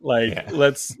on. Like,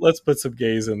 let's put some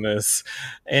gays in this.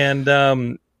 And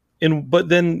but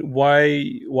then why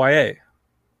YA?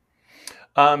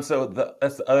 So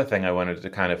that's the other thing I wanted to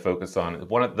kind of focus on.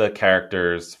 One of the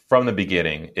characters from the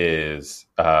beginning is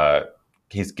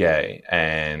he's gay,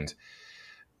 and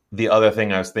the other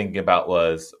thing I was thinking about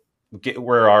was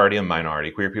we're already a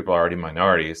minority. Queer people are already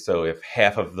minorities. So if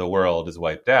half of the world is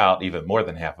wiped out, even more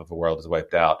than half of the world is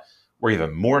wiped out, we're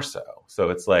even more so. So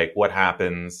it's like, what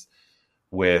happens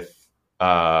with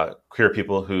queer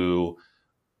people who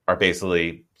are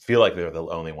basically feel like they're the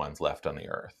only ones left on the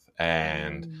earth?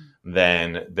 And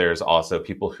then there's also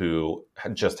people who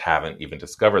just haven't even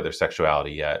discovered their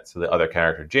sexuality yet. So the other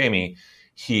character, Jamie,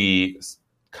 he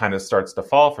kind of starts to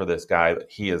fall for this guy, but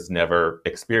he has never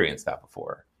experienced that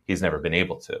before. He's never been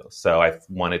able to. So I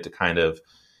wanted to kind of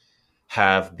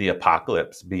have the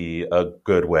apocalypse be a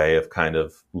good way of kind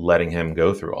of letting him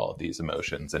go through all of these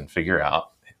emotions and figure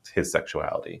out his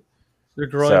sexuality. You're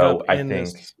growing up in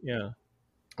this,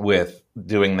 with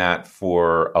doing that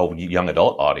for a young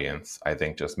adult audience, I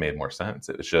think just made more sense.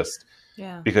 It was just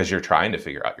because you're trying to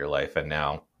figure out your life, and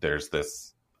now there's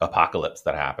this apocalypse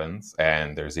that happens,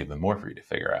 and there's even more for you to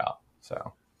figure out.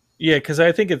 So yeah, because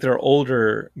I think if they're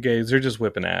older gays, they're just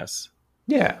whipping ass.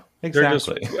 Yeah,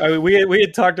 exactly. We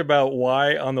had talked about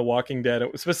why on The Walking Dead,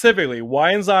 specifically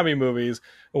why in zombie movies,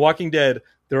 The Walking Dead,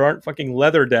 there aren't fucking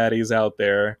leather daddies out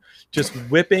there just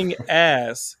whipping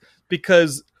ass.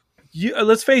 Because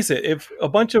let's face it, if a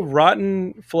bunch of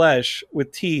rotten flesh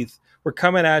with teeth were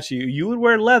coming at you, you would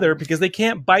wear leather because they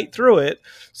can't bite through it.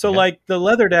 So like the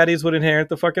leather daddies would inherit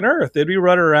the fucking earth. They'd be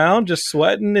running around just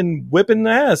sweating and whipping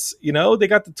ass. You know, they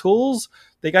got the tools,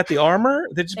 they got the armor.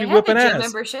 They'd just be whipping ass.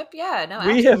 Membership, yeah, no,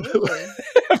 we absolutely.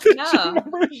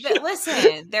 have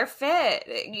listen, they're fit.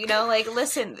 You know, like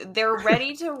listen, they're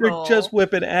ready to roll. They're just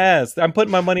whipping ass. I'm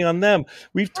putting my money on them.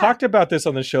 We've talked about this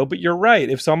on the show, but you're right.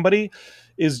 If somebody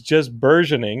is just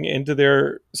burgeoning into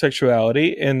their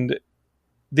sexuality and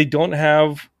they don't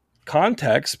have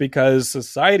context because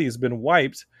society has been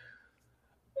wiped,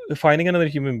 finding another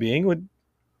human being would,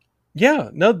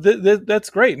 that's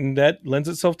great. And that lends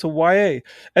itself to YA.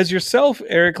 As yourself,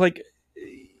 Eric, like,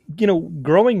 you know,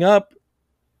 growing up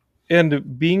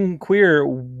and being queer,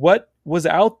 what was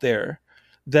out there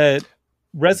that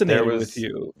resonated with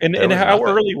you? And how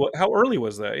early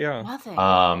was that? Yeah. Nothing.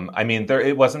 I mean,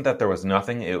 it wasn't that there was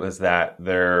nothing. It was that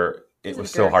it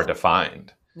was so hard to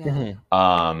find. Yeah.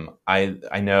 Mm-hmm.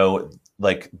 I know,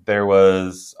 like,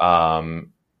 there's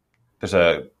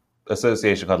a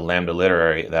association called Lambda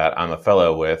Literary that I'm a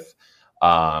fellow with,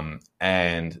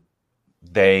 and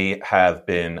they have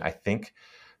been, I think,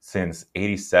 since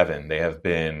 '87, they have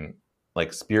been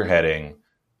like spearheading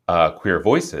queer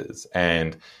voices.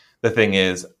 And the thing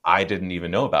is, I didn't even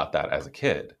know about that as a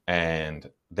kid, and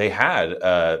they had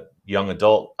a young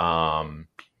adult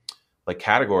like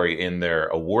category in their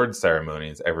award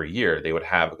ceremonies every year. They would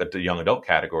have the young adult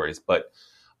categories, but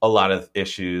a lot of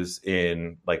issues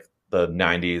in like the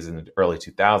 90s and early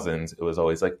 2000s, it was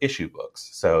always like issue books.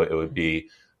 So it would be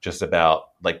just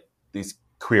about like these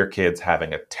queer kids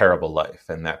having a terrible life,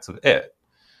 and that's it.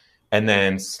 And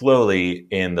then slowly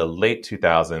in the late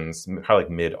 2000s, probably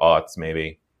like mid-aughts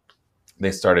maybe,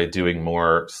 they started doing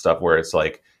more stuff where it's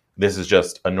like, this is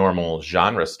just a normal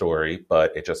genre story,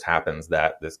 but it just happens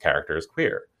that this character is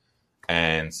queer.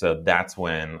 And so that's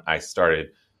when I started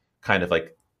kind of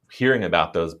like hearing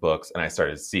about those books, and I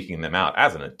started seeking them out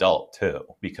as an adult too,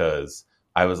 because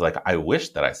I was like, I wish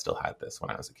that I still had this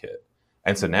when I was a kid.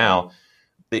 And so now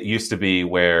it used to be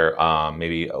where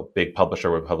maybe a big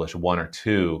publisher would publish 1 or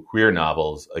 2 queer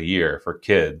novels a year for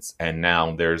kids. And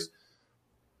now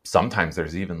sometimes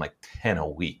there's even like 10 a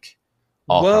week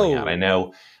all coming out. I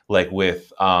know, like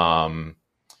with the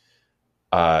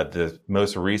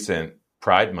most recent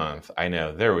Pride Month, I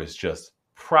know there was just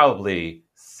probably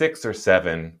 6 or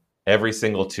 7 every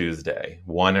single Tuesday,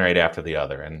 one right after the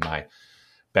other. And my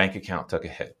bank account took a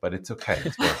hit, but it's okay.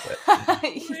 It's worth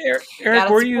it. Eric,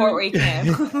 were you? Where you can.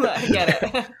 I get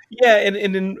it. Yeah, and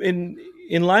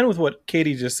in line with what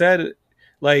Katie just said,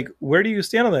 Like, where do you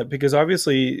stand on that? Because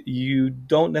obviously you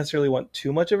don't necessarily want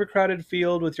too much of a crowded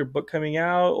field with your book coming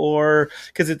out, or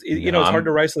because it's hard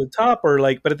to rise to the top, or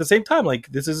like, but at the same time,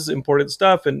 like, this is important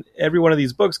stuff, and every one of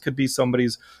these books could be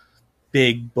somebody's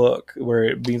big book where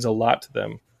it means a lot to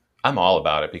them. I'm all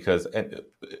about it because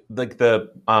like the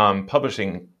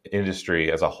publishing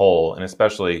industry as a whole, and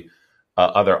especially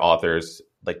other authors,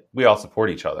 like we all support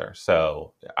each other.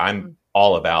 So I'm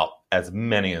all about as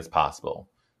many as possible.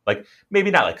 Like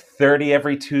maybe not like 30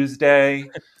 every Tuesday,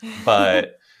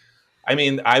 but I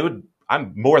mean,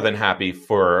 I'm more than happy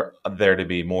for there to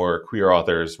be more queer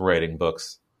authors writing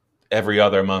books every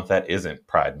other month that isn't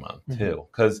Pride Month too.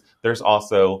 Because there's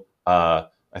also, I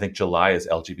think July is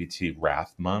LGBT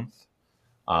Wrath Month.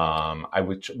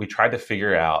 We tried to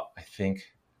figure out, I think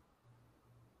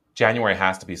January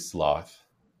has to be Sloth.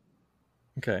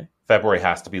 Okay. February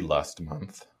has to be Lust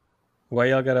Month. Why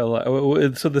y'all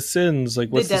gotta? So the sins, like,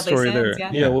 what's the story sins,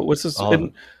 there? yeah. What's this?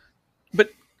 But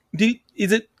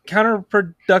is it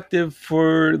counterproductive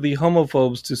for the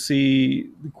homophobes to see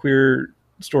the queer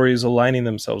stories aligning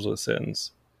themselves with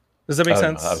sins? Does that make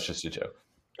sense? No, that was just a joke.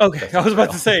 Okay, I was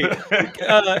about to say,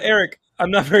 Eric,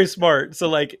 I'm not very smart, so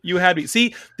like you had me.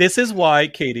 See, this is why,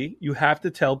 Katie, you have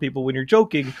to tell people when you're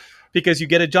joking, because you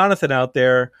get a Jonathan out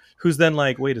there who's then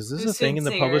like, wait, is this a thing in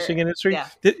the publishing industry?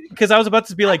 Because I was about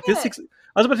to be like,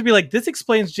 this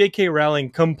explains J.K. Rowling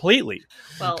completely.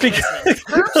 Well,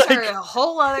 perps are a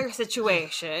whole other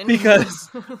situation.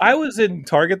 Because I was in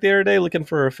Target the other day looking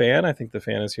for a fan. I think the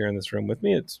fan is here in this room with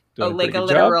me. It's doing like a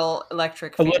literal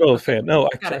electric fan. A little fan. No,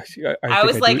 I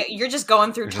was like, you're just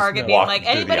going through Target being like,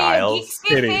 anybody a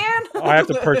Geekscape fan? I have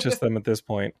to purchase them at this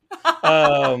point.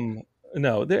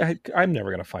 No, I'm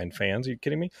never going to find fans. Are you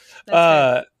kidding me?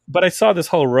 But I saw this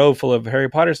whole row full of Harry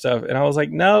Potter stuff, and I was like,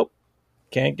 nope,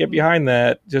 can't get behind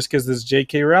that just because this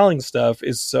J.K. Rowling stuff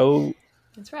is so...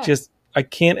 That's right. Just, I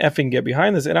can't effing get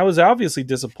behind this. And I was obviously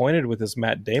disappointed with this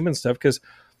Matt Damon stuff because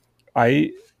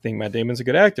I think Matt Damon's a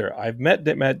good actor. I've met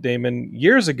Matt Damon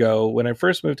years ago when I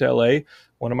first moved to LA.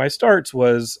 One of my starts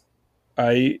was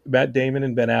Matt Damon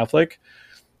and Ben Affleck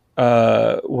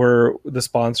were the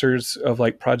sponsors of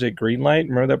like Project Greenlight.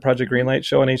 Remember that Project Greenlight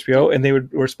show on HBO? And they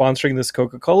were sponsoring this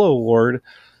Coca-Cola award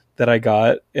that I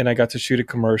got, and I got to shoot a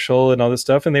commercial and all this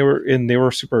stuff. And they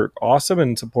were super awesome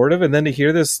and supportive. And then to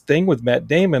hear this thing with Matt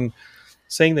Damon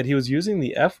saying that he was using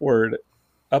the F word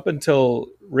up until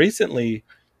recently,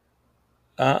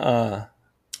 I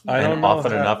don't know.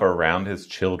 Often enough around his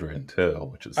children too,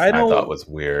 which is I thought was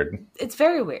weird. It's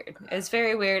very weird. It's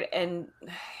very weird, and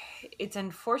it's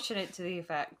unfortunate to the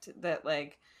effect that,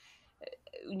 like,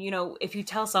 you know, if you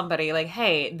tell somebody like,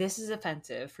 hey, this is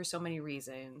offensive for so many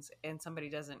reasons, and somebody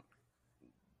doesn't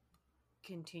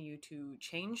continue to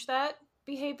change that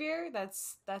behavior,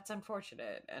 that's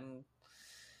unfortunate and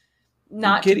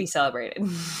not to be celebrated.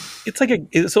 It's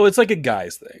like a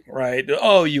guy's thing, right?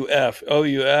 Oh, you F. Oh,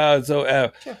 you so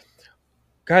F. Sure.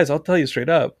 Guys, I'll tell you straight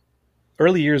up,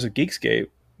 early years of Geekscape,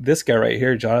 this guy right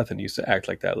here, Jonathan, used to act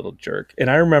like that little jerk.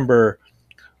 And I remember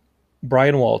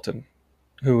Brian Walton,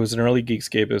 who was an early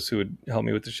Geekscapist who would help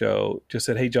me with the show, just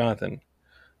said, hey, Jonathan,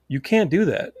 you can't do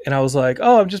that. And I was like,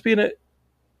 oh, I'm just being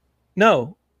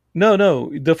No.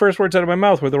 The first words out of my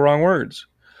mouth were the wrong words.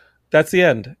 That's the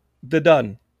end.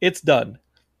 Done. It's done.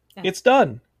 Yeah. It's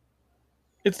done.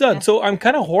 Yeah. So I'm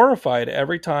kind of horrified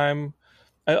every time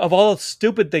of all the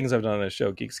stupid things I've done on this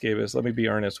show, Geekscapists. Let me be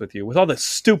earnest with you. With all the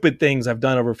stupid things I've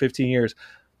done over 15 years,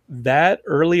 that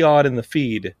early on in the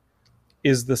feed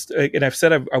is this, and I've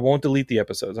said I won't delete the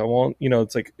episodes. I won't,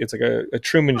 it's like a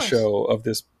Truman Show of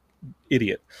this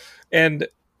idiot. And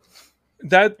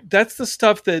that's the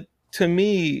stuff that to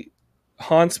me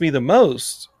haunts me the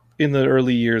most in the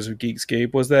early years of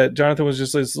Geekscape, was that Jonathan was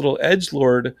just this little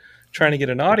edgelord trying to get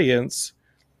an audience,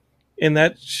 and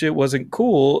that shit wasn't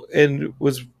cool and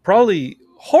was probably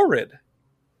horrid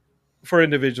for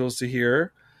individuals to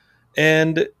hear.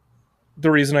 And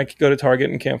the reason I could go to Target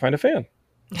and can't find a fan.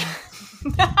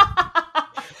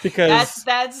 Because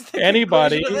that's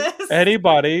anybody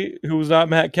who's not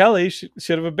Matt Kelly should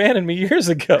have abandoned me years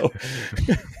ago.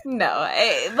 No,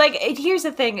 here's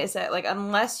the thing: is that, like,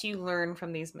 unless you learn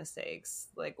from these mistakes,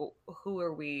 like, who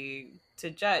are we to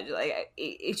judge? Like,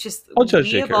 it's just I'll judge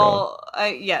J.K. Rowling.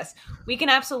 Yes, we can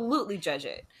absolutely judge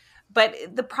it, but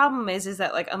the problem is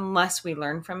that, like, unless we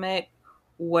learn from it,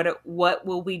 what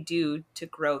will we do to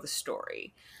grow the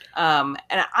story? And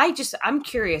I'm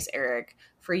curious, Eric,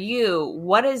 for you,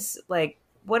 what is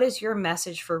your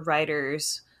message for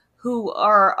writers who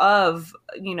are of,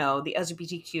 the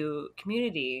LGBTQ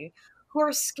community, who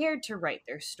are scared to write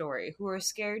their story, who are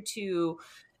scared to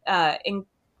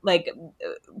like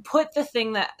put the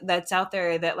thing that's out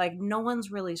there that like no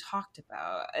one's really talked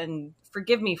about. And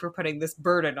forgive me for putting this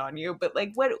burden on you, but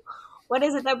like what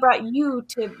is it that brought you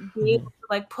to be able to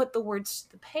like put the words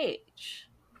to the page?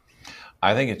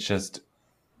 I think it's just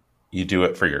you do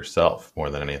it for yourself more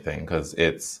than anything, because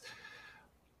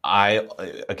I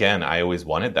always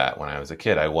wanted that when I was a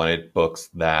kid. I wanted books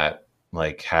that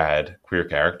like had queer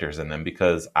characters in them,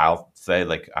 because I'll say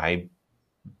like I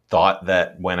thought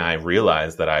that when I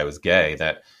realized that I was gay,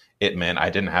 that it meant I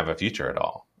didn't have a future at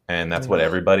all. And that's what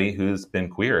everybody who's been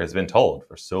queer has been told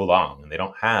for so long. And they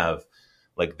don't have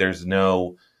like, there's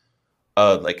no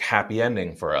like happy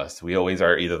ending for us. We always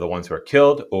are either the ones who are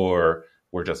killed, or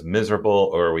we're just miserable,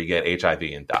 or we get HIV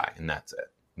and die. And that's it.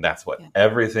 That's what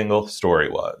every single story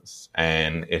was.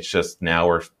 And it's just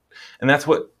now and that's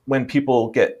what, when people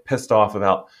get pissed off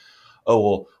about, oh,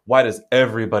 well, why does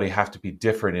everybody have to be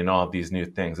different in all of these new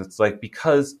things? It's like,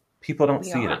 because people don't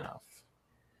see it enough.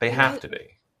 They have to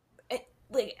be.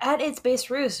 Like at its base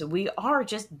roots, we are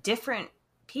just different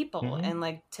people. And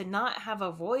like to not have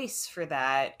a voice for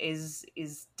that is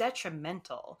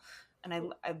detrimental.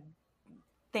 And I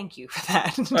thank you for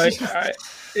that.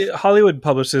 Hollywood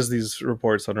publishes these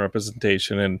reports on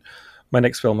representation, and my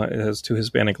next film has 2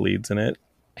 Hispanic leads in it.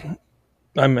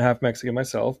 I'm half Mexican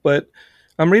myself, but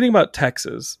I'm reading about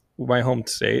Texas, my home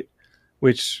state,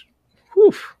 which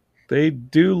they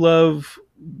do love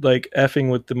like effing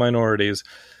with the minorities.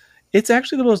 It's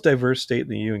actually the most diverse state in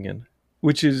the union,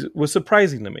 which was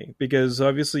surprising to me, because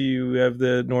obviously you have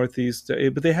the Northeast,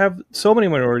 but they have so many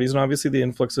minorities, and obviously the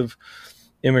influx of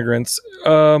immigrants.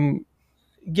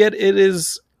 Yet it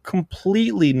is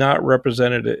completely not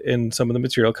represented in some of the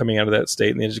material coming out of that state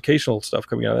and the educational stuff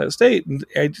coming out of that state. And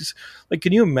I just like,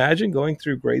 can you imagine going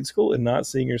through grade school and not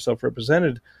seeing yourself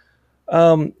represented?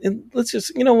 And let's just,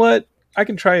 you know what? I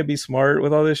can try and be smart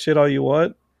with all this shit all you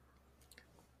want.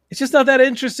 It's just not that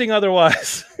interesting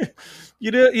otherwise.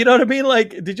 You know what I mean?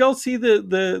 Like, did y'all see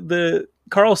the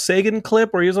Carl Sagan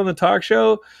clip where he was on the talk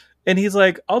show? And he's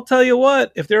like, I'll tell you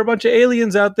what, if there are a bunch of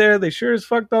aliens out there, they sure as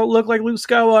fuck don't look like Luke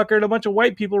Skywalker and a bunch of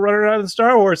white people running around in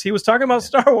Star Wars. He was talking about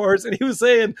Star Wars, and he was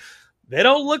saying, they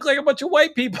don't look like a bunch of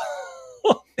white people.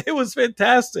 It was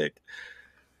fantastic.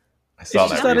 It's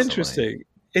just not interesting.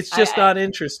 It's just not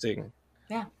interesting.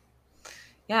 Yeah.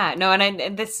 Yeah, no,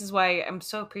 and this is why I'm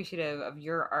so appreciative of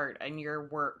your art and your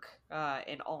work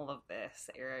in all of this,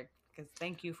 Eric. Because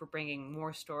thank you for bringing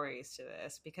more stories to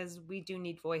this, because we do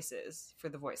need voices for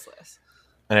the voiceless.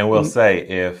 And I will say,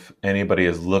 if anybody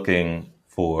is looking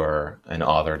for an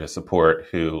author to support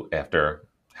who, after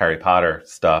Harry Potter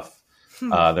stuff,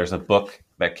 there's a book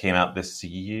that came out last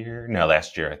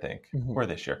year, I think, or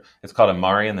this year. It's called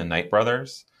Amari and the Night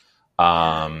Brothers.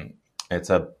 It's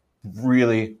a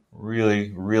really,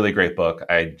 really, really great book.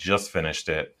 I just finished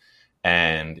it,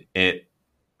 and it's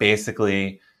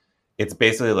basically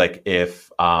like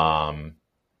if Men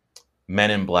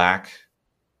in Black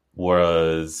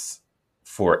was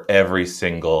for every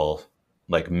single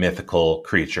like mythical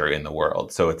creature in the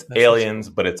world. So it's aliens,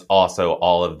 but it's also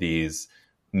all of these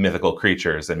mythical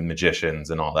creatures and magicians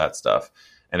and all that stuff.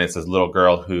 And it's this little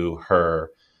girl who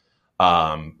her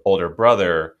older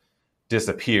brother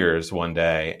disappears one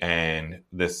day, and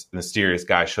this mysterious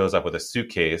guy shows up with a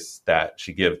suitcase that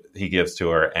he gives to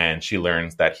her, and she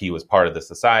learns that he was part of the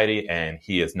society and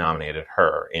he has nominated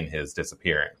her in his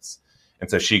disappearance. And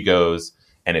so she goes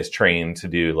and is trained to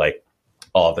do like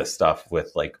all this stuff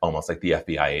with like almost like the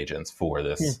FBI agents for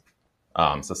this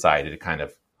society, to kind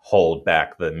of hold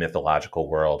back the mythological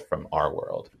world from our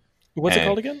world. What's it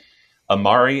called again?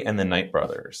 Amari and the Night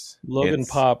Brothers. Logan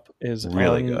Pop is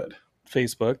really good.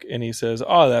 Facebook, and he says,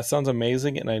 "Oh, that sounds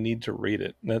amazing, and I need to read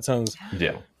it." And that sounds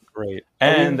great.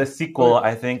 And the sequel,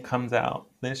 I think, comes out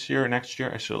this year or next year.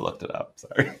 I should have looked it up.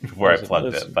 Sorry, before I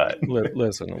plugged it. But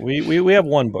listen, we have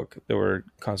one book that we're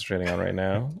concentrating on right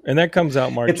now, and that comes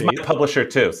out March 8th. It's my publisher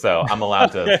too, so I'm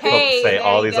allowed to say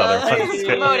all these other ones.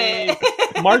 Promote it.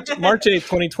 March 8th,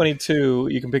 2022.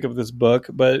 You can pick up this book,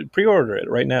 but pre-order it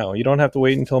right now. You don't have to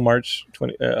wait until March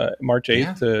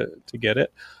 8th to get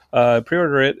it.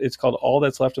 Pre-order it. It's called All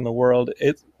That's Left in the World.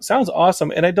 It sounds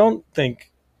awesome, and I don't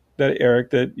think that, Eric,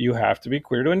 that you have to be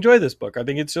queer to enjoy this book. I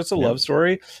think it's just a love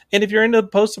story, and if you're into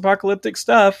post-apocalyptic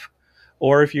stuff,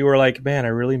 or if you were like, man, I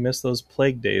really miss those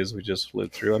plague days we just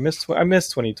lived through. I miss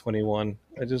 2021.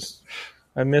 I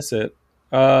miss it.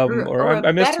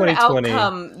 I miss 2020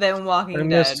 outcome than Walking Dead. I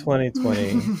miss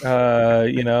 2020.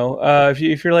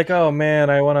 If you're like, oh man,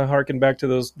 I want to harken back to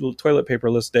those toilet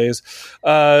paperless days,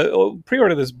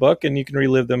 pre-order this book and you can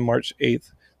relive them March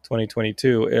 8th,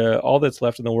 2022. All That's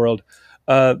Left in the World.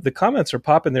 The comments are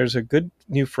popping. There's a good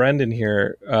new friend in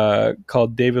here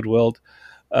called David Wilt.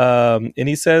 And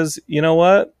he says, you know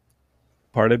what?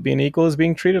 Part of being equal is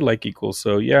being treated like equals.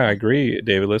 So yeah, I agree,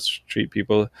 David. Let's treat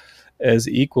people as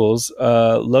equals.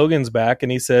 Logan's back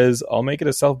and he says, I'll make it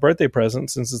a self-birthday present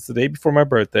since it's the day before my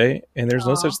birthday and there's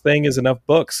no such thing as enough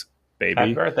books, baby.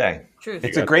 Happy birthday. Truth.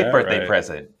 It's a great birthday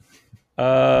present.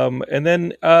 And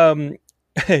then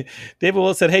David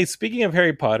Wilt said, hey, speaking of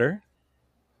Harry Potter,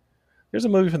 there's a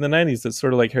movie from the 90s that's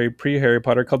sort of like pre-Harry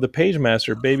Potter called The Page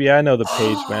Master. Baby, I know The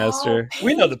Page Master.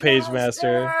 We know The Page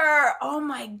Master. Oh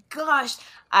my gosh.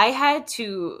 I had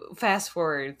to fast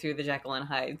forward through the Jekyll and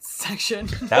Hyde section.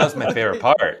 That was my favorite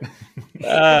part.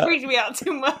 It freaked me out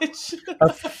too much.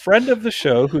 A friend of the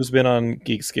show who's been on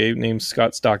Geekscape named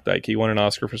Scott Stockdike. He won an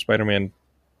Oscar for Spider-Man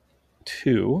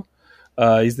 2.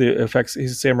 He's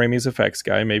Sam Raimi's effects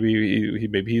guy.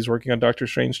 Maybe he's working on Doctor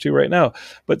Strange 2 right now.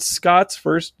 But Scott's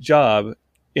first job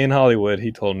in Hollywood,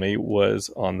 he told me, was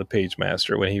on The Page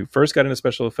Master. When he first got into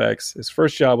special effects, his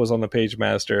first job was on The Page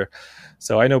Master.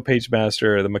 So I know Page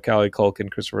Master, the Macaulay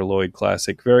Culkin, Christopher Lloyd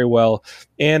classic very well.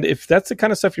 And if that's the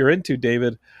kind of stuff you're into,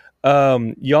 David,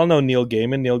 y'all know Neil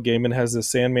Gaiman. Neil Gaiman has the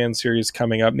Sandman series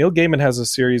coming up. Neil Gaiman has a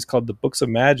series called The Books of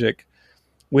Magic,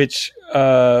 which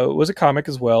was a comic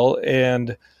as well.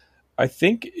 And I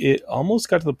think it almost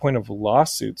got to the point of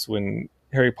lawsuits when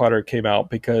Harry Potter came out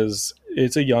because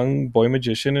it's a young boy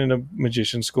magician in a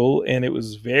magician school, and it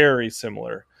was very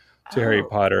similar to Harry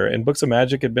Potter. And Books of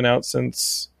Magic had been out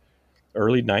since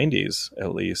early 90s,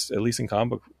 at least in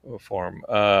comic book form.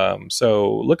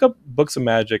 So look up Books of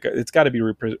Magic. It's got to be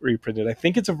reprinted. I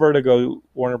think it's a Vertigo,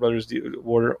 Warner Brothers,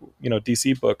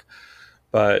 DC book.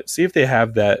 But see if they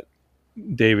have that,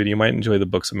 David. You might enjoy the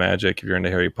Books of Magic if you're into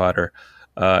Harry Potter.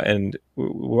 And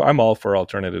I'm all for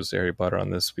alternatives to Harry Potter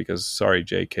on this because, sorry,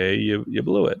 JK, you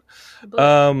blew it.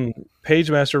 Page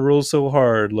Master rules so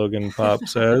hard, Logan Pop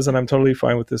says, and I'm totally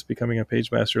fine with this becoming a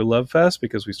Page Master love fest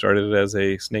because we started it as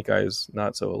a Snake Eyes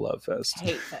not so a love fest.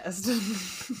 Hate fest.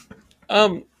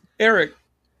 Eric,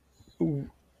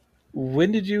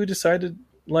 when did you decide to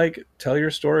tell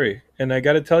your story? And I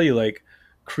got to tell you,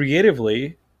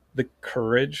 creatively, the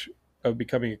courage of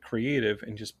becoming a creative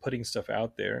and just putting stuff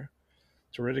out there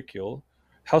to ridicule,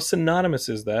 how synonymous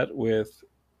is that with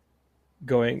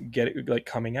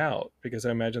coming out? Because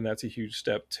I imagine that's a huge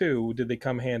step too. Did they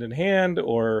come hand in hand,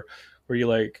 or were you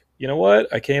like, you know what,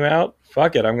 I came out,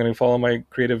 fuck it, I'm going to follow my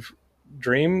creative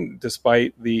dream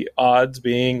despite the odds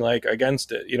being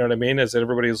against it? You know what I mean? As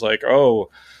everybody's like, oh,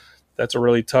 that's a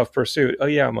really tough pursuit. Oh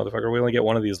yeah, motherfucker, we only get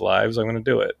one of these lives, I'm going to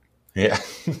do it. Yeah.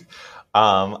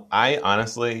 I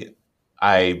honestly,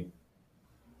 I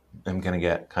am going to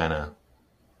get kind of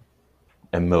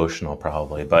emotional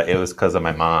probably, but it was because of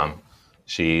my mom.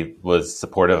 She was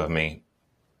supportive of me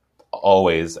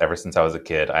always, ever since I was a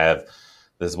kid. I have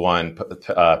this one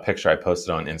picture I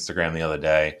posted on Instagram the other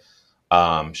day.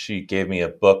 She gave me a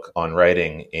book on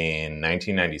writing in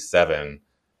 1997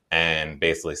 and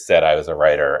basically said I was a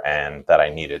writer and that I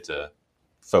needed to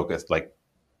focus,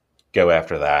 go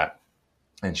after that.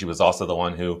 And she was also the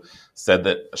one who said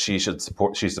that she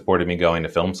supported me going to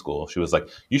film school. She was like,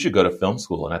 you should go to film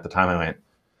school. And at the time I went,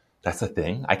 that's a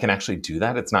thing? I can actually do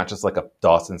that? It's not just like a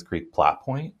Dawson's Creek plot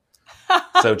point.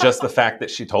 So just the fact that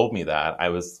she told me that,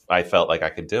 I felt like I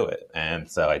could do it. And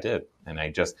so I did. And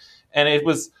it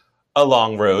was a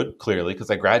long road, clearly,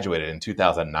 because I graduated in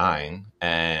 2009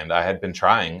 and I had been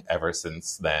trying ever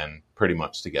since then pretty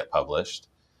much to get published.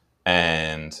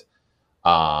 And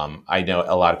I know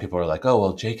a lot of people are like, oh,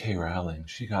 well, J.K. Rowling,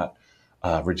 she got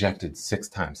rejected 6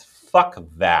 times. Fuck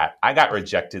that. I got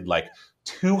rejected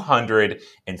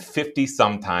 250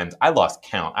 sometimes. I lost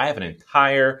count. I have an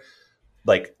entire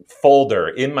folder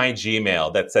in my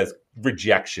Gmail that says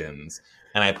rejections.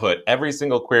 And I put every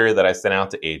single query that I sent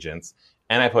out to agents.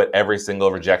 And I put every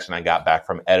single rejection I got back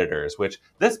from editors, which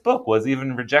this book was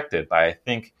even rejected by, I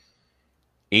think,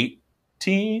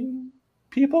 18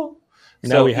 people.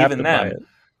 So even them,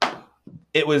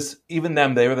 it was even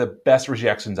them. They were the best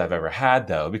rejections I've ever had,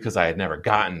 though, because I had never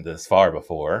gotten this far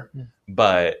before. Yeah.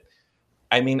 But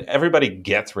I mean, everybody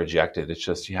gets rejected. It's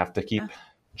just you have to keep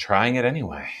trying it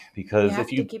anyway. Because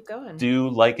if you keep going. Do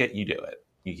like it, you do it.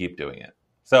 You keep doing it.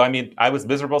 So I mean, I was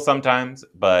miserable sometimes,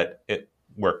 but it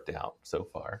worked out so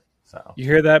far. So you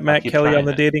hear that, Matt Kelly on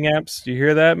the dating apps? Do you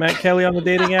hear that, Matt Kelly on the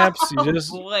dating apps?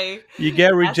 You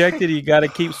get rejected, you got to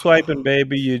keep swiping,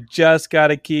 baby. You just got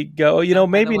to keep going.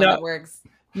 Maybe not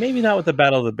with the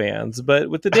Battle of the Bands, but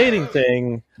with the dating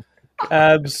thing,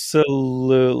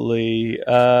 Absolutely.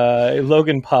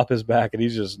 Logan Pop is back, and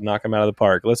he's just knocking him out of the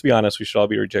park. Let's be honest, we should all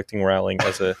be rejecting Rowling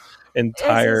as a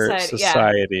entire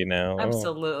society now.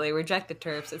 Absolutely. Reject the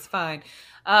TERFs. It's fine.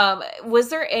 Was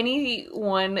there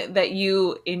anyone that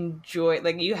you enjoyed,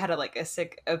 like you had a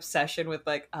sick obsession with,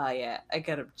 like, oh yeah, I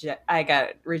got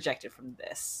rejected from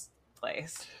this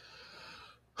place?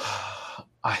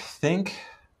 I think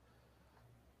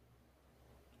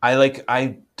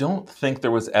I don't think there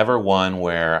was ever one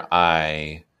where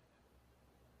I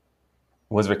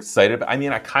was excited. I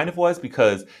mean, I kind of was,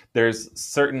 because there's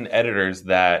certain editors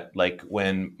that, like,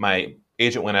 when my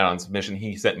agent went out on submission,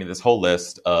 he sent me this whole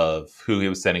list of who he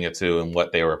was sending it to and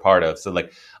what they were a part of. So,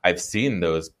 like, I've seen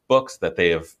those books that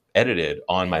they have edited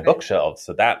on my bookshelves.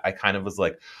 So that I kind of was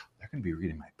like, they're going to be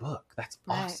reading my book. That's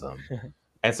awesome. Right.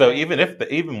 And so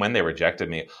even when they rejected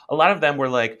me, a lot of them were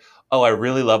like, oh, I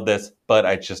really love this, but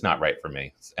it's just not right for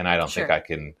me. And I don't think I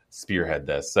can spearhead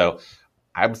this. So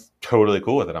I was totally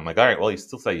cool with it. I'm like, all right, well, you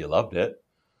still say you loved it.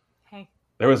 Hey.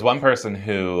 There was one person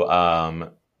who, I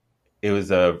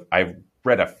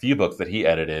read a few books that he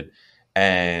edited,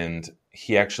 and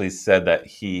he actually said that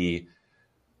he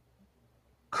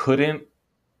couldn't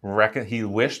he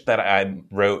wished that I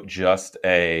wrote just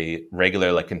a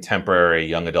regular, like, contemporary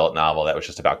young adult novel that was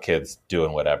just about kids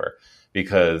doing whatever,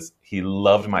 because he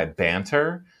loved my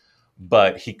banter,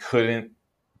 but he couldn't,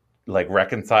 like,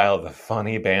 reconcile the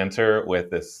funny banter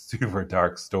with this super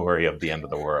dark story of the end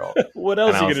of the world. What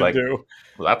else are you gonna do?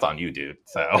 Well, that's on you, dude.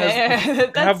 So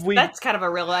that's kind of a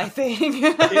real life thing.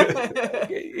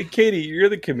 Katie, you're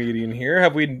the comedian here.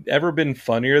 Have we ever been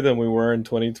funnier than we were in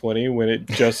 2020 when it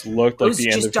just looked like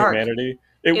the end of humanity?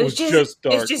 It was just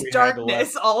dark. It's just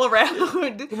darkness all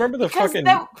around. Remember the fucking...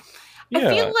 I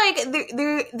feel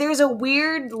like there's a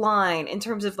weird line in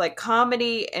terms of, like,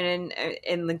 comedy and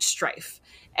like strife.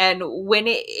 And when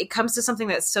it comes to something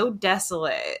that's so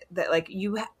desolate that, like,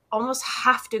 you almost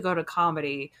have to go to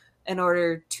comedy in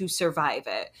order to survive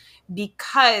it,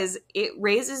 because it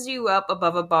raises you up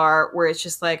above a bar where it's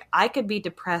just like, I could be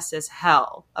depressed as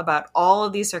hell about all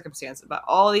of these circumstances, about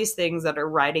all these things that are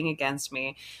riding against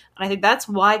me. And I think that's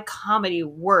why comedy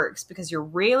works, because you're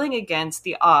railing against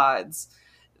the odds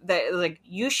that, like,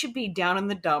 you should be down in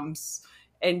the dumps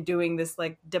and doing this,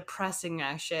 like, depressing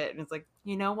ass shit. And it's like,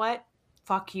 you know what?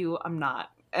 Fuck you, I'm not.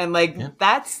 And, like,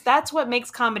 that's what makes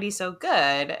comedy so good.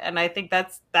 And I think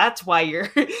that's why your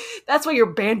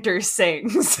banter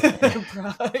sings. You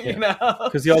know,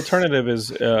 because the alternative is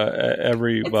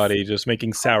everybody just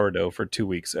making sourdough for 2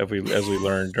 weeks, as we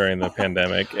learned during the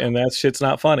pandemic, and that shit's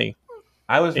not funny.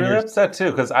 I was really upset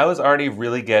too, because I was already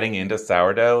really getting into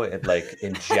sourdough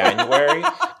in January,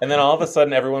 and then all of a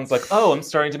sudden everyone's like, "Oh, I'm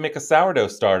starting to make a sourdough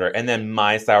starter," and then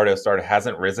my sourdough starter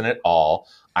hasn't risen at all.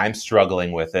 I'm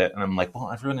struggling with it, and I'm like, "Well,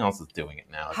 everyone else is doing it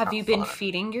now." Have you been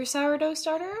feeding your sourdough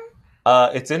starter?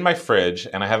 It's in my fridge,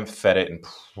 and I haven't fed it in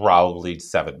probably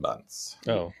 7 months.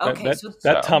 Oh, okay.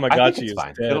 That Tamagotchi is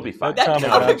fine. Dead. It'll be fine. That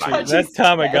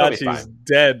Tamagotchi is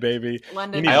dead, baby.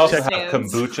 I also have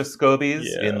kombucha scobies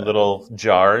in little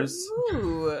jars.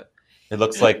 Ooh. It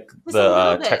looks like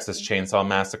the Texas Chainsaw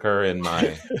Massacre in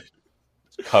my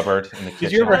cupboard in the kitchen.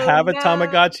 Did you ever have a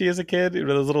Tamagotchi as a kid?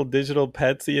 Those little digital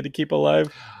pets that you had to keep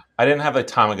alive? I didn't have a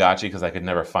Tamagotchi because I could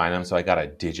never find them, so I got a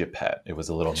Digipet. It was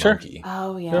a little monkey.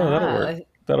 Oh, yeah. No,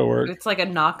 that'll work. It's like a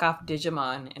knockoff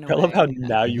Digimon. In a way. I love how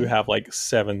now you have, like,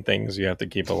 7 things you have to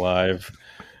keep alive.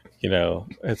 You know,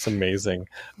 it's amazing.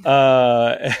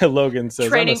 Logan says...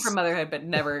 Training for motherhood, but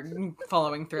never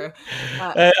following through.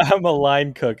 I'm a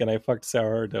line cook, and I fucked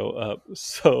sourdough up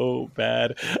so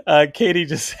bad. Katie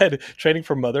just said training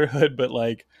for motherhood, but,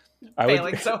 like...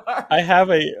 Failing so hard. I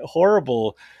have a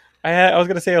horrible... I was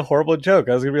going to say a horrible joke.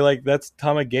 I was going to be like, that's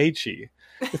Tamagotchi.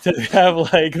 To have,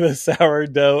 like, the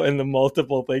sourdough and the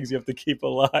multiple things you have to keep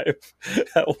alive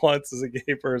at once as a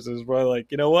gay person is probably like,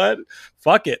 you know what?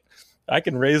 Fuck it. I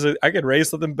can raise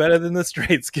something better than the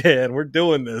straights can. We're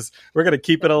doing this. We're going to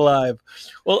keep it alive.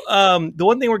 Well, the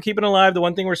one thing we're keeping alive, the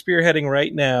one thing we're spearheading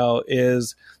right now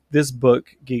is this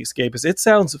book, Geekscape. It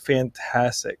sounds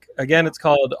fantastic. Again, it's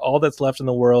called All That's Left in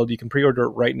the World. You can pre-order it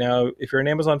right now if you're an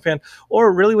Amazon fan.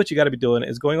 Or really what you got to be doing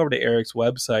is going over to Eric's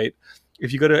website.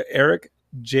 If you go to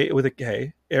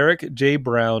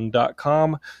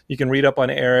ericjbrown.com, you can read up on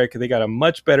Eric. They got a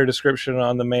much better description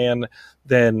on the man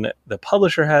than the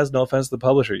publisher has. No offense to the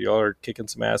publisher. You all are kicking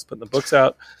some ass putting the books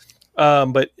out.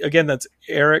 But again, that's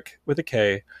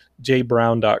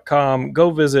ericjbrown.com.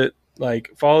 Go visit. Like,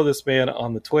 follow this man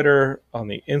on the Twitter, on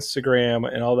the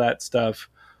Instagram, and all that stuff.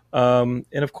 And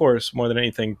of course, more than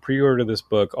anything, pre-order this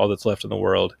book, All That's Left in the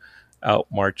World, out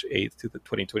March 8th to the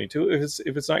 2022.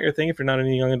 If it's not your thing, if you're not a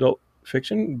young adult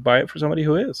fiction, buy it for somebody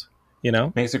who is,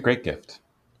 Makes a great gift.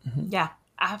 Yeah,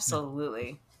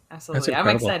 absolutely. That's I'm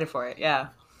incredible. excited for it. Yeah.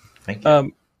 Thank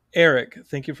you. Eric,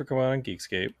 thank you for coming on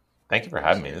Geekscape. Thank you for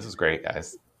having me. This is great,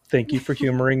 guys. Thank you for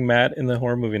humoring Matt in the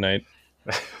horror movie night.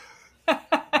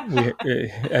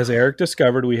 As Eric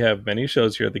discovered, we have many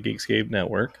shows here at the Geekscape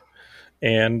Network,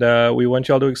 and we want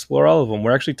y'all to explore all of them.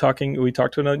 We talked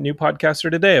to a new podcaster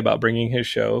today about bringing his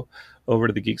show over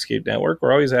to the Geekscape Network.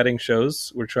 We're always adding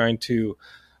shows. We're trying to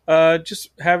just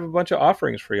have a bunch of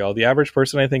offerings for y'all. The average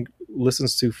person, I think,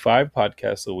 listens to 5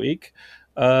 podcasts a week.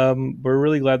 We're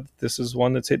really glad that this is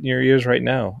one that's hitting your ears right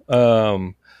now.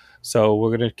 So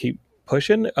we're going to keep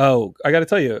pushing. Oh, I got to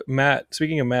tell you, Matt,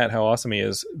 speaking of Matt, how awesome he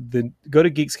is. Go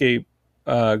to Geekscape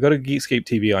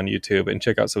TV on YouTube and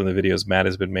check out some of the videos Matt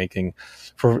has been making.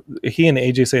 He and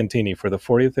AJ Santini, for the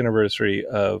 40th anniversary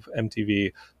of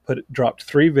MTV, dropped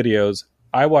 3 videos.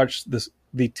 I watched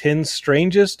the 10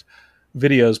 strangest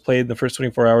videos played in the first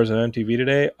 24 hours of MTV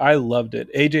today. I loved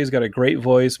it. AJ's got a great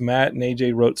voice. Matt and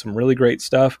AJ wrote some really great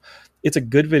stuff. It's a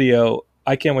good video.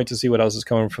 I can't wait to see what else is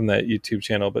coming from that YouTube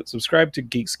channel, but subscribe to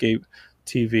Geekscape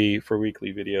TV for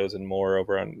weekly videos and more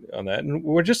over on that. And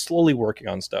we're just slowly working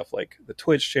on stuff like the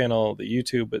Twitch channel, the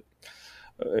YouTube, but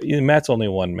Matt's only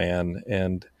one man,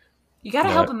 and you got to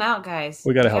help him out, guys.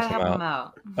 We got to help him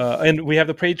out. And we have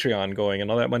the Patreon going, and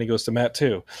all that money goes to Matt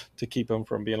too, to keep him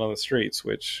from being on the streets,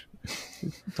 which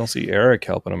don't see Eric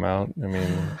helping him out. I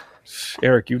mean,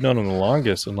 Eric, you've known him the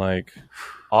longest, and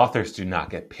authors do not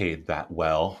get paid that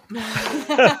well. Buy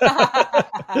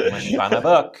my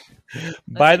book.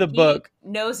 Buy the book.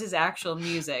 Knows his actual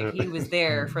music. He was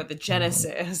there for the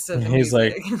genesis of the he's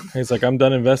music. He's like, I'm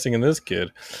done investing in this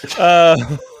kid.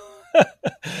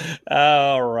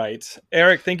 All right,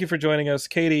 Eric, thank you for joining us.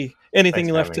 Katie, anything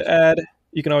you left to add?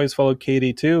 You can always follow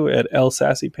Katie too at El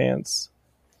Sassy Pants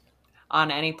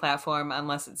on any platform,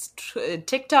 unless it's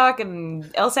TikTok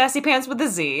and El Sassy Pants with a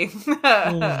Z.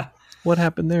 What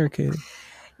happened there, Katie?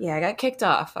 Yeah, I got kicked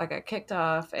off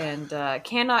and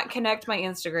cannot connect my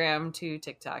Instagram to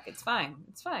TikTok. It's fine.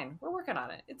 We're working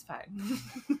on it. It's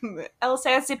fine. El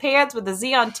Sassy Pants with a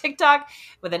Z on TikTok,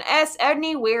 with an S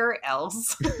anywhere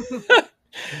else.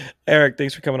 Eric,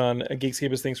 thanks for coming on.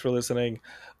 Geekscapists, thanks for listening.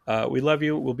 We love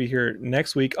you. We'll be here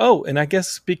next week. Oh, and I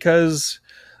guess because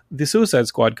the Suicide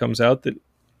Squad comes out, that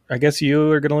I guess you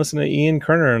are going to listen to Ian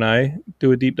Kerner and I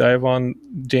do a deep dive on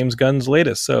James Gunn's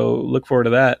latest. So look forward to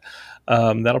that.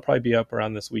 That'll probably be up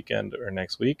around this weekend or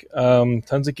next week.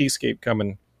 Tons of Geekscape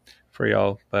coming for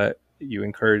y'all, but you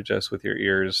encourage us with your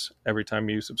ears. Every time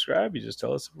you subscribe, you just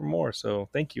tell us for more. So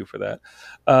thank you for that.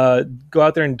 Go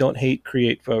out there and don't hate,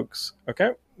 create, folks.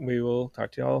 Okay? We will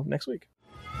talk to y'all next week.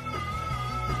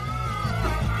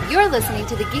 You're listening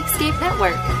to the Geekscape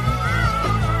Network.